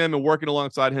friends with him and working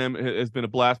alongside him has been a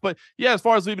blast. But yeah, as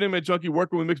far as leaving MMA Junkie,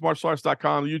 working with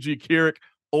mixedmartialarts.com, UG Keurig,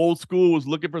 old school, was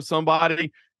looking for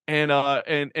somebody. And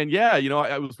yeah,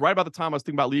 it was right about the time I was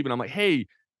thinking about leaving. I'm like, hey,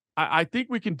 I think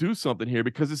we can do something here,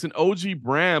 because it's an OG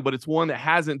brand, but it's one that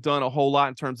hasn't done a whole lot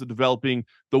in terms of developing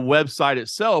the website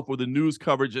itself or the news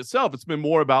coverage itself. It's been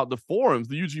more about the forums,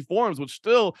 the UG forums, which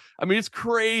still, I mean, it's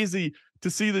crazy to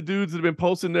see the dudes that have been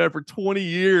posting there for 20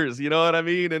 years, you know what I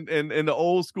mean? And the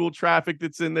old school traffic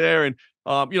that's in there. And,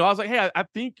 I was like, hey, I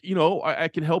think, I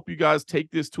can help you guys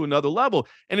take this to another level.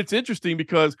 And it's interesting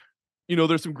because,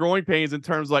 there's some growing pains in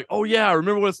terms of like, oh yeah, I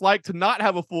remember what it's like to not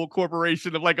have a full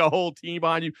corporation of like a whole team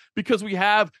behind you, because we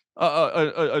have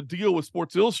a deal with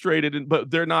Sports Illustrated, but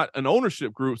they're not an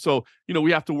ownership group. So,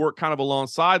 we have to work kind of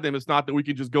alongside them. It's not that we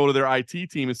can just go to their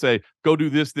IT team and say, go do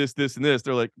this, this, this, and this.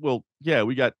 They're like, well, yeah,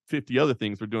 we got 50 other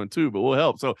things we're doing too, but we'll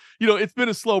help. So, it's been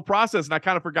a slow process, and I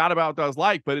kind of forgot about what I was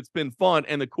like, but it's been fun.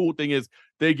 And the cool thing is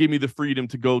they give me the freedom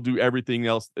to go do everything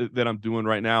else that I'm doing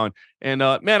right now. And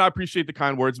man, I appreciate the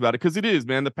kind words about it, because it is,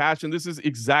 man, the passion. This is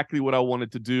exactly what I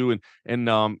wanted to do. And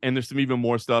there's some even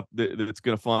more stuff that's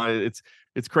going to find.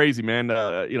 It's crazy, man.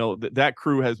 That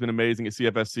crew has been amazing at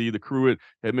CFFC. The crew at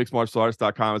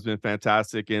mixedmartialarts.com has been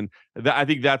fantastic. And I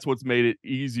think that's what's made it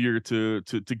easier to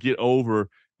get over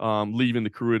leaving the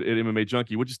crew at MMA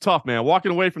Junkie, which is tough, man.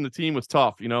 Walking away from the team was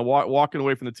tough. Walking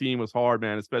away from the team was hard,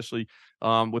 man, especially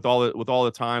with all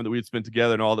the time that we had spent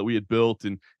together and all that we had built.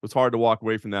 And it was hard to walk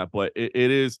away from that. But it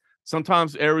is,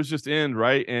 sometimes eras just end,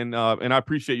 right? And I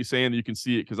appreciate you saying that you can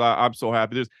see it, because I'm so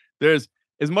happy. There's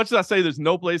as much as I say there's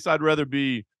no place I'd rather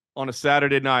be on a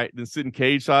Saturday night than sitting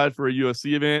cage side for a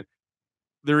UFC event,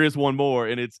 there is one more,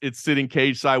 and it's sitting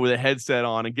cage side with a headset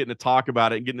on and getting to talk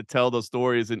about it and getting to tell those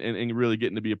stories and really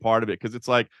getting to be a part of it. Because it's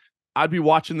like, I'd be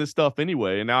watching this stuff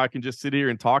anyway. And now I can just sit here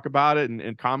and talk about it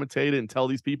and commentate it and tell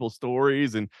these people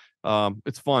stories. And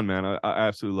it's fun, man. I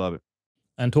absolutely love it.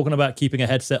 And talking about keeping a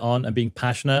headset on and being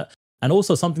passionate, and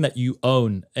also something that you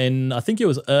own. In, I think it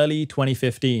was early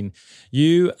 2015,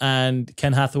 you and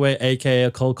Ken Hathaway,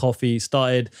 aka Cold Coffee,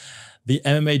 started the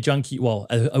MMA Junkie. Well,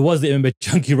 it was the MMA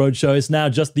Junkie Roadshow. It's now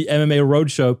just the MMA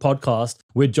Roadshow podcast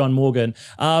with John Morgan.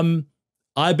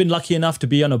 I've been lucky enough to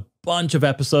be on a bunch of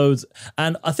episodes,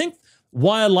 and I think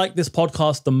why I like this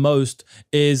podcast the most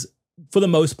is, for the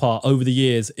most part, over the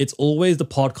years, it's always the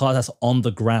podcast that's on the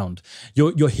ground.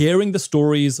 You're hearing the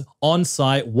stories on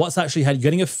site, what's actually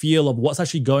getting a feel of what's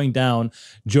actually going down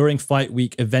during fight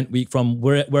week, event week, from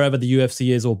wherever the UFC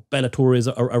is or Bellator is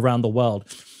around the world.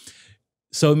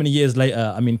 So many years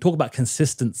later, I mean, talk about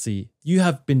consistency. You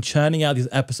have been churning out these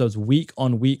episodes week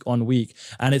on week on week,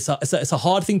 and it's a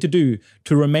hard thing to do,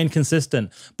 to remain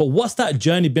consistent. But what's that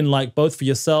journey been like, both for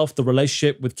yourself, the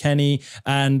relationship with Kenny,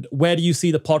 and where do you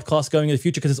see the podcast going in the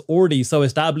future? Because it's already so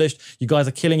established. You guys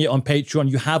are killing it on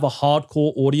Patreon. You have a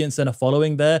hardcore audience and a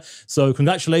following there. So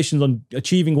congratulations on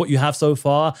achieving what you have so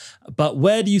far. But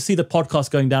where do you see the podcast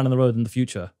going down the road in the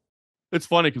future? It's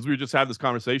funny because we just had this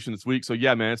conversation this week. So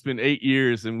yeah, man, it's been 8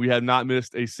 years and we have not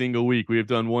missed a single week. We have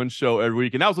done one show every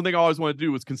week. And that was one thing I always wanted to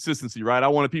do, was consistency, right? I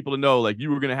wanted people to know, like, you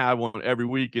were going to have one every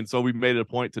week. And so we made it a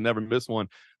point to never miss one.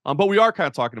 But we are kind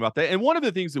of talking about that. And one of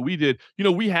the things that we did,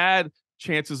 we had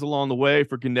chances along the way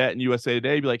for Gannett and USA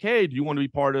Today, be like, hey, do you want to be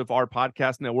part of our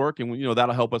podcast network? And,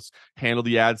 that'll help us handle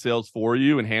the ad sales for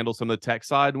you and handle some of the tech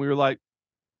side. And we were like,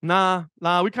 Nah,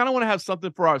 we kind of want to have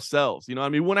something for ourselves.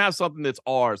 We want to have something that's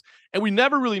ours. And we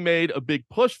never really made a big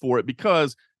push for it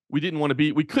because we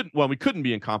couldn't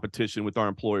be in competition with our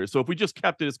employers. So if we just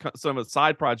kept it as some of a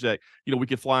side project, we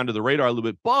could fly under the radar a little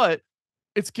bit, but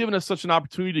it's given us such an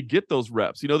opportunity to get those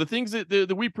reps. The things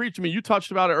that we preach. I mean, you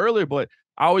touched about it earlier, but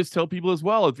I always tell people as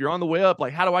well, if you're on the way up,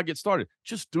 like, how do I get started?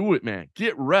 Just do it, man.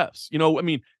 Get reps.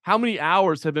 How many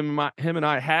hours have him and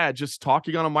I had just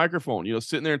talking on a microphone,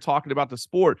 sitting there and talking about the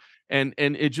sport, and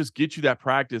it just gets you that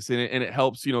practice, and it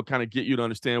helps, kind of get you to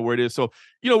understand where it is. So,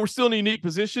 we're still in a unique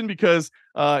position because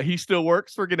he still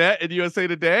works for Gannett and USA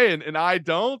Today, and I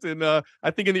don't. And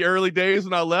I think in the early days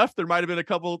when I left, there might have been a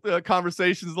couple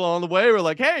conversations along the way where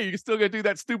like, hey, you still gonna do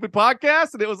that stupid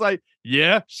podcast? And it was like,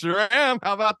 yeah, sure am.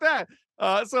 How about that?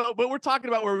 But we're talking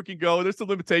about where we can go. There's some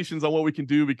limitations on what we can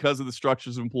do because of the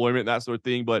structures of employment and that sort of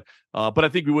thing. But I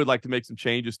think we would like to make some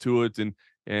changes to it,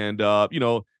 and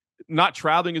not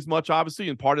traveling as much, obviously.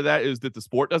 And part of that is that the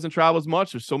sport doesn't travel as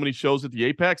much. There's so many shows at the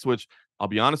Apex, which I'll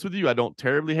be honest with you, I don't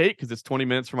terribly hate because it's 20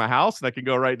 minutes from my house and I can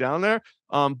go right down there.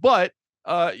 But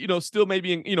still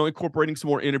maybe, incorporating some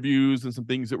more interviews and some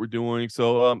things that we're doing.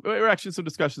 So we're actually in some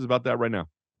discussions about that right now.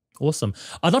 Awesome.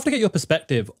 I'd love to get your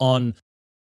perspective on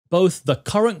both the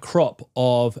current crop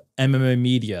of MMA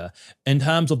media in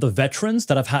terms of the veterans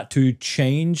that have had to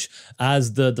change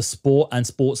as the sport and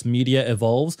sports media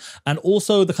evolves, and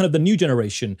also the kind of the new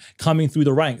generation coming through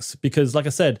the ranks. Because like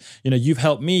I said, you've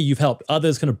helped me, you've helped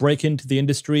others kind of break into the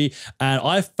industry. And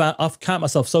I've count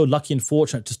myself so lucky and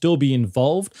fortunate to still be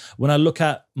involved when I look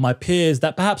at my peers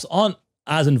that perhaps aren't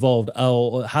as involved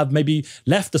or have maybe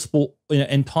left the sport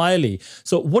entirely.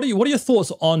 So what are your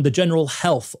thoughts on the general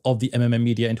health of the MMA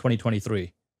media in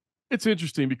 2023? It's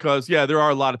interesting because, yeah, there are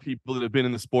a lot of people that have been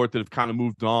in the sport that have kind of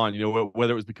moved on,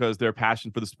 whether it was because their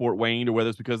passion for the sport waned or whether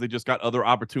it's because they just got other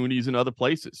opportunities in other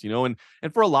places, and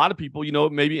for a lot of people,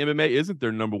 maybe MMA isn't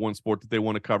their number one sport that they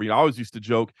want to cover. I always used to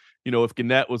joke, if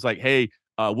Gannett was like, hey,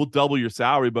 we'll double your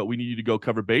salary, but we need you to go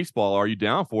cover baseball. Are you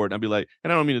down for it? And I'd be like,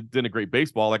 and I don't mean to denigrate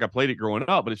baseball. Like, I played it growing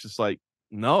up, but it's just like,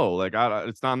 no, like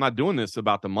I'm not doing this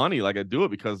about the money. Like, I do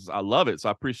it because I love it. So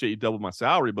I appreciate you double my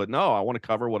salary, but no, I want to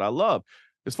cover what I love.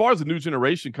 As far as the new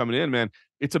generation coming in, man,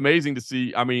 it's amazing to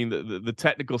see. I mean, the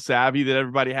technical savvy that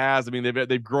everybody has. I mean,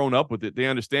 they've grown up with it. They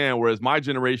understand. Whereas my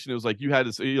generation, it was like you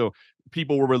had to,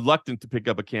 people were reluctant to pick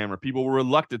up a camera. People were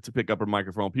reluctant to pick up a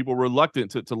microphone. People were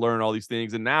reluctant to learn all these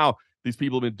things. And now these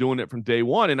people have been doing it from day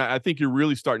one. And I think you're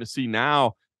really starting to see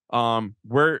now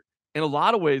where, in a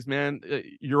lot of ways, man,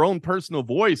 your own personal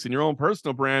voice and your own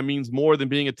personal brand means more than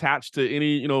being attached to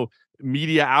any,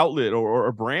 media outlet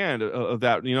or brand of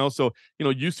that, So,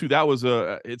 used to, that was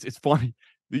it's funny.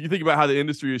 You think about how the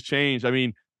industry has changed. I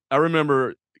mean, I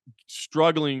remember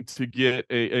struggling to get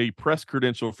a press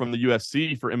credential from the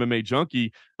UFC for MMA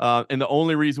Junkie. And the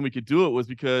only reason we could do it was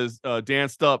because Dan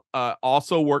Stupp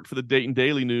also worked for the Dayton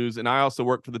Daily News, and I also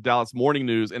worked for the Dallas Morning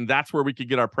News, and that's where we could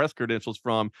get our press credentials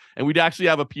from. And we'd actually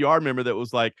have a PR member that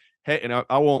was like, hey, and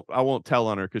I won't tell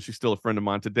on her because she's still a friend of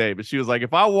mine today, but she was like,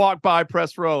 if I walk by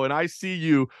press row and I see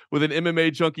you with an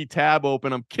MMA Junkie tab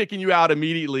open, I'm kicking you out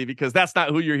immediately because that's not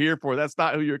who you're here for. That's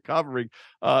not who you're covering.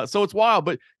 So it's wild.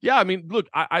 But yeah, I mean, look,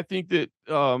 I think that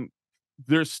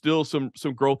there's still some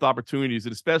growth opportunities,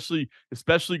 and especially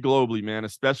globally, man,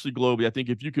 especially globally. I think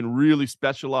if you can really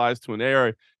specialize to an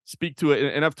area, speak to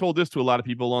it, and I've told this to a lot of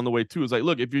people along the way too, is like,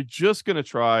 look, if you're just going to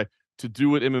try to do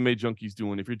what MMA Junkie's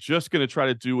doing, if you're just going to try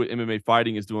to do what MMA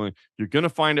Fighting is doing, you're going to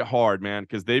find it hard, man,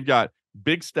 because they've got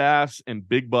big staffs and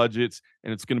big budgets,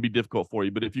 and it's going to be difficult for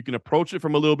you. But if you can approach it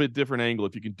from a little bit different angle,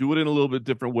 if you can do it in a little bit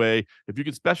different way, if you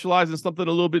can specialize in something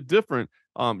a little bit different,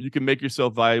 you can make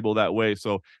yourself valuable that way.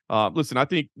 So listen, I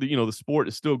think the sport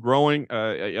is still growing.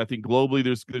 I think globally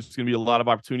there's going to be a lot of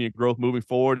opportunity and growth moving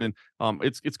forward, and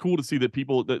it's cool to see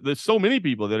that there's so many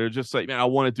people that are just like, man, I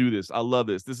want to do this, I love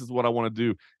this is what I want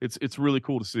to do. It's really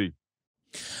cool to see.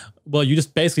 Well, you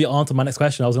just basically answered my next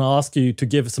question. I was going to ask you to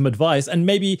give some advice, and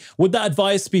maybe would that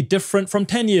advice be different from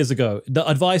 10 years ago? The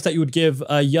advice that you would give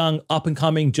a young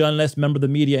up-and-coming journalist, member of the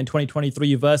media in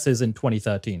 2023 versus in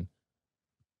 2013?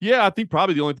 Yeah, I think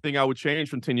probably the only thing I would change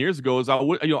from 10 years ago is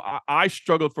I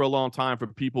struggled for a long time for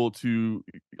people to,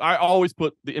 I always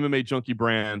put the MMA Junkie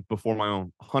brand before my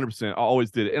own, 100%. I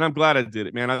always did it. And I'm glad I did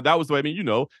it, man. That was the way, I mean,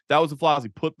 that was the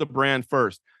philosophy, put the brand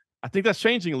first. I think that's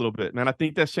changing a little bit, man. I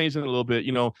think that's changing a little bit.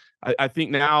 I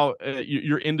think now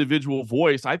your individual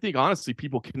voice, I think honestly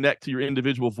people connect to your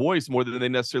individual voice more than they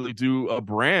necessarily do a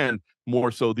brand more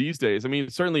so these days. I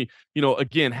mean, certainly,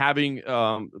 again, having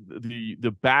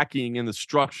the backing and the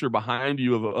structure behind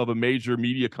you of a major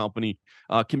media company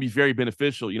can be very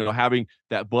beneficial, having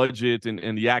that budget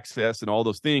and the access and all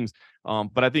those things.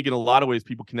 But I think in a lot of ways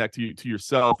people connect to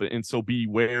yourself. And so be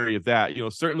wary of that.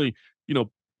 Certainly,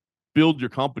 build your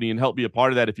company and help be a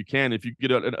part of that if you can. If you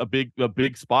get a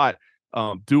big spot,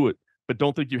 do it. But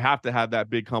don't think you have to have that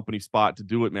big company spot to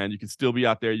do it, man. You can still be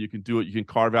out there. You can do it. You can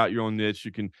carve out your own niche.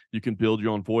 You can build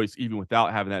your own voice even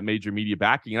without having that major media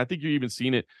backing. And I think you're even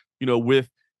seeing it, with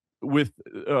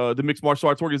the mixed martial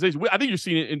arts organization. I think you're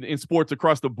seeing it in sports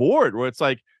across the board, where it's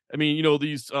like, I mean,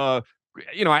 these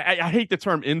I hate the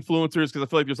term influencers because I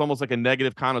feel like there's almost like a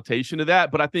negative connotation to that.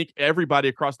 But I think everybody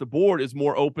across the board is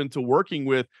more open to working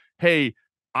with, hey,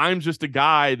 I'm just a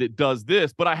guy that does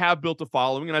this, but I have built a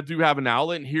following and I do have an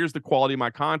outlet, and here's the quality of my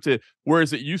content.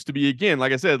 Whereas it used to be, again,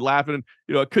 like I said, laughing,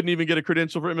 I couldn't even get a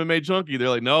credential for MMA Junkie. They're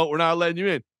like, no, we're not letting you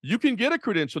in. You can get a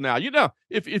credential now.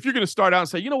 If you're going to start out and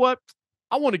say, you know what?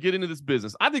 I want to get into this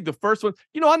business. I think the first one,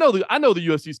 I know the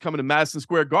UFC is coming to Madison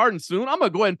Square Garden soon. I'm going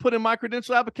to go ahead and put in my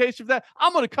credential application for that.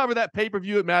 I'm going to cover that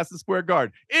pay-per-view at Madison Square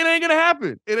Garden. It ain't going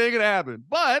to happen.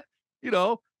 But,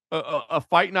 a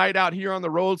fight night out here on the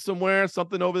road somewhere,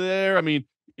 something over there. I mean,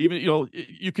 even,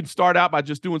 you can start out by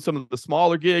just doing some of the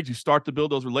smaller gigs. You start to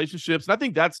build those relationships. And I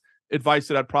think that's advice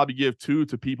that I'd probably give to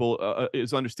people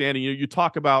is understanding. You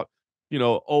talk about, the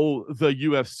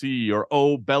UFC or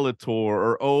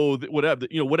Bellator or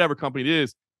whatever company it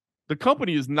is. The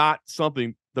company is not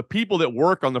something. The people that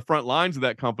work on the front lines of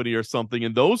that company are something,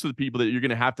 and those are the people that you're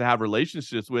going to have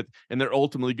relationships with, and they're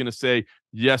ultimately going to say,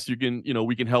 yes, you can,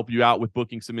 we can help you out with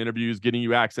booking some interviews, getting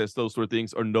you access, those sort of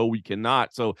things, or no, we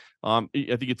cannot. So I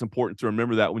think it's important to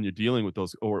remember that when you're dealing with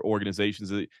those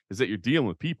organizations, is that you're dealing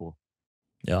with people.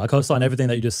 Yeah, I co-sign everything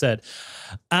that you just said.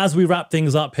 As we wrap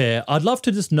things up here, I'd love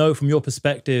to just know from your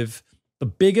perspective, the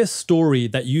biggest story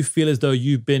that you feel as though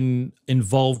you've been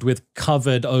involved with,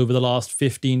 covered over the last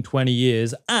 15, 20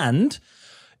 years. And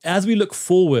as we look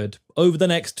forward over the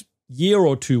next year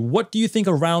or two, what do you think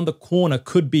around the corner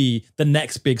could be the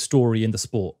next big story in the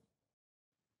sport?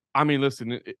 I mean,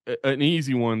 listen, an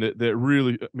easy one that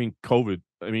really, I mean, COVID.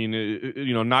 I mean,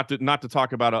 not to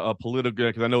talk about a political,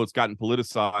 because I know it's gotten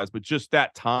politicized, but just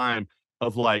that time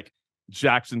of like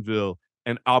Jacksonville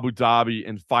and Abu Dhabi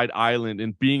and Fight Island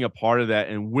and being a part of that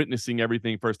and witnessing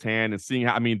everything firsthand and seeing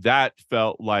how, I mean, that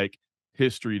felt like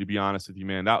history, to be honest with you,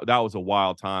 man. That was a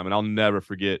wild time, and I'll never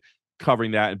forget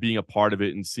covering that and being a part of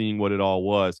it and seeing what it all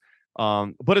was.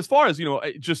 But as far as,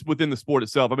 just within the sport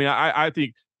itself, I mean, I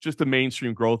think just the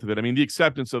mainstream growth of it. I mean, the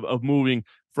acceptance of moving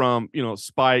from,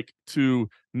 Spike to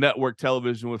network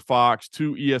television with Fox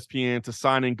to ESPN to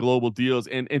signing global deals.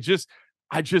 And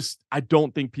I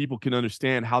don't think people can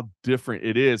understand how different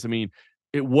it is. I mean,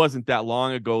 it wasn't that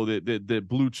long ago that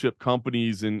blue chip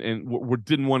companies and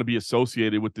didn't want to be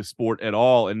associated with this sport at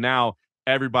all. And now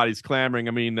everybody's clamoring.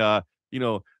 I mean,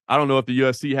 I don't know if the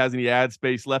UFC has any ad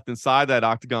space left inside that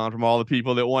octagon from all the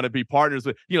people that want to be partners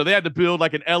with. You know, they had to build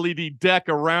like an LED deck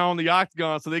around the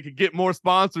octagon so they could get more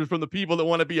sponsors from the people that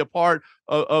want to be a part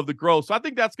of the growth. So I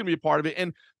think that's going to be a part of it.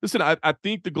 And listen, I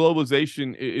think the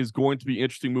globalization is going to be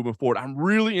interesting moving forward. I'm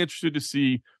really interested to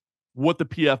see what the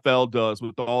PFL does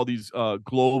with all these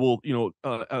global,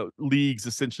 leagues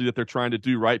essentially that they're trying to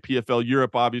do, right? PFL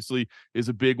Europe obviously is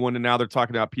a big one, and now they're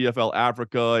talking about PFL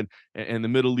Africa and the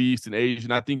Middle East and Asia.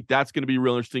 And I think that's going to be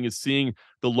real interesting, is seeing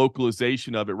the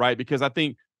localization of it, right? Because I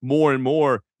think more and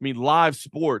more, I mean, live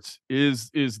sports is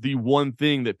the one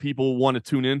thing that people want to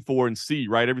tune in for and see,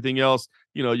 right? Everything else,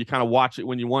 you kind of watch it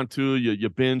when you want to, you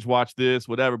binge watch this,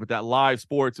 whatever, but that live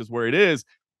sports is where it is.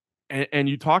 And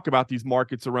you talk about these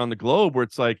markets around the globe where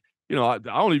it's like, I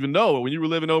don't even know. When you were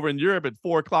living over in Europe at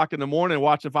 4 o'clock in the morning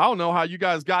watching, I don't know how you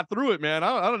guys got through it, man.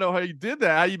 I don't know how you did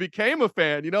that, how you became a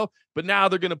fan, But now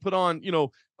they're going to put on,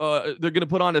 they're going to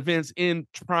put on events in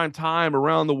prime time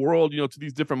around the world, to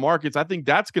these different markets. I think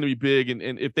that's going to be big.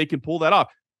 And if they can pull that off,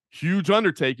 huge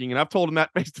undertaking. And I've told them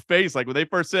that face to face. Like when they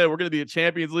first said we're going to be a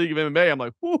Champions League of MMA, I'm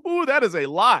like, whoo, that is a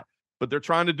lot. But they're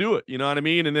trying to do it. You know what I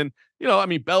mean? And then,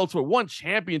 Bellator won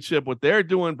championship, what they're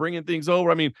doing, bringing things over.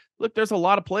 I mean, look, there's a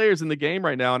lot of players in the game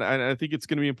right now. And I think it's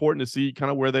going to be important to see kind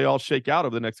of where they all shake out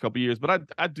over the next couple of years. But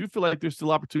I do feel like there's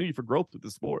still opportunity for growth with the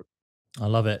sport. I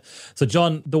love it. So,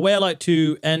 John, the way I like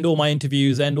to end all my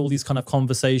interviews, end all these kind of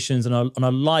conversations on a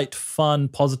light, fun,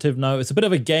 positive note, it's a bit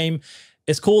of a game.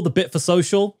 It's called the Bit for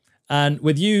Social. And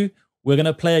with you, we're going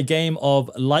to play a game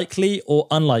of likely or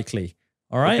unlikely.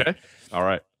 All right? Okay. All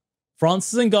right.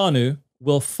 Francis Ngannou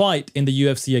will fight in the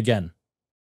UFC again.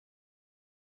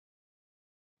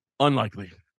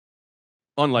 Unlikely.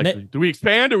 Do we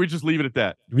expand or we just leave it at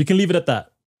that? We can leave it at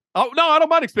that. Oh, no, I don't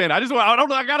mind expanding. I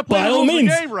got to play the rules of the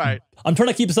game right. I'm trying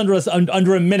to keep us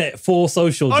under a minute for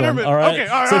social, John. All right. Okay,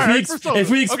 all right. So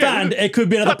if we expand, it could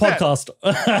be another podcast.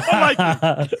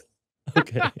 Unlikely.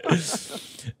 Okay.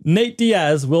 Nate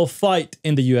Diaz will fight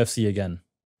in the UFC again.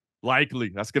 Likely.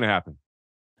 That's going to happen.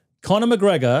 Conor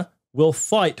McGregor will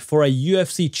fight for a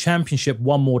UFC championship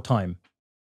one more time.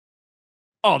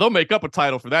 Oh, they'll make up a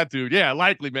title for that dude. Yeah,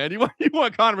 likely, man. You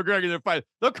want Conor McGregor to fight.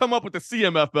 They'll come up with the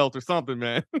CMF belt or something,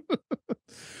 man.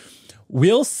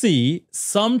 We'll see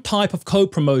some type of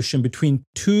co-promotion between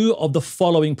two of the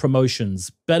following promotions: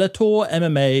 Bellator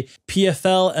MMA,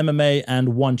 PFL MMA, and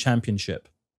One Championship.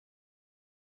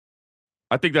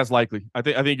 I think that's likely. I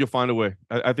think you'll find a way.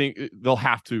 I think they'll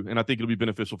have to, and I think it'll be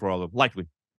beneficial for all of them. Likely.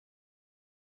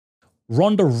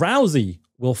 Ronda Rousey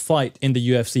will fight in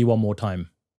the UFC one more time.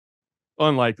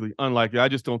 Unlikely. I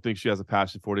just don't think she has a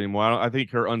passion for it anymore. I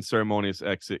think her unceremonious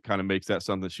exit kind of makes that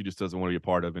something that she just doesn't want to be a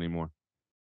part of anymore.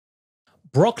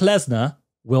 Brock Lesnar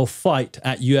will fight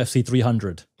at UFC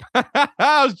 300.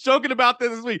 I was joking about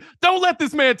this week. Don't let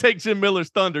this man take Jim Miller's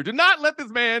thunder. Do not let this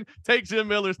man take Jim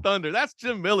Miller's thunder. That's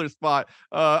Jim Miller's spot.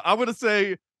 I'm going to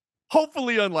say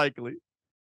hopefully unlikely.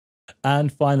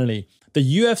 And finally,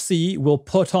 the UFC will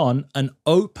put on an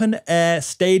open-air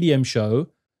stadium show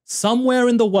somewhere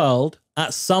in the world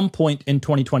at some point in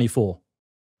 2024.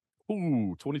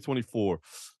 Ooh, 2024.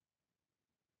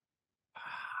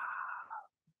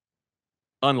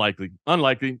 Unlikely. I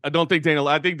don't think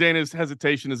I think Dana's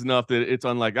hesitation is enough that it's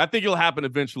unlikely. I think it'll happen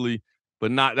eventually,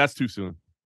 but that's too soon.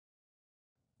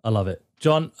 I love it.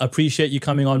 John, appreciate you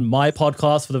coming on my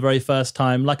podcast for the very first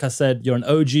time. Like I said, you're an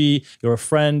OG, you're a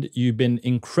friend. You've been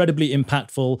incredibly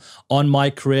impactful on my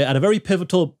career at a very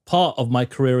pivotal part of my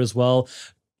career as well.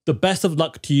 The best of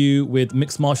luck to you with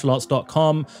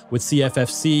mixedmartialarts.com, with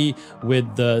CFFC,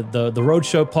 with the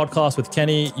Roadshow podcast with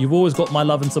Kenny. You've always got my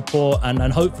love and support,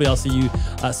 and hopefully I'll see you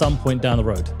at some point down the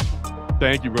road.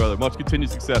 Thank you, brother. Much continued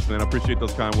success, man. I appreciate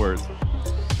those kind words.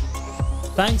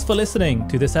 Thanks for listening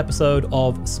to this episode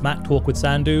of Smack Talk with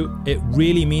Sandhu. It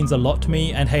really means a lot to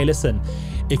me. And hey, listen,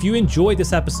 if you enjoyed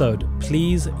this episode,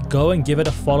 please go and give it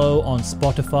a follow on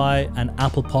Spotify and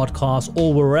Apple Podcasts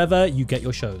or wherever you get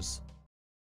your shows.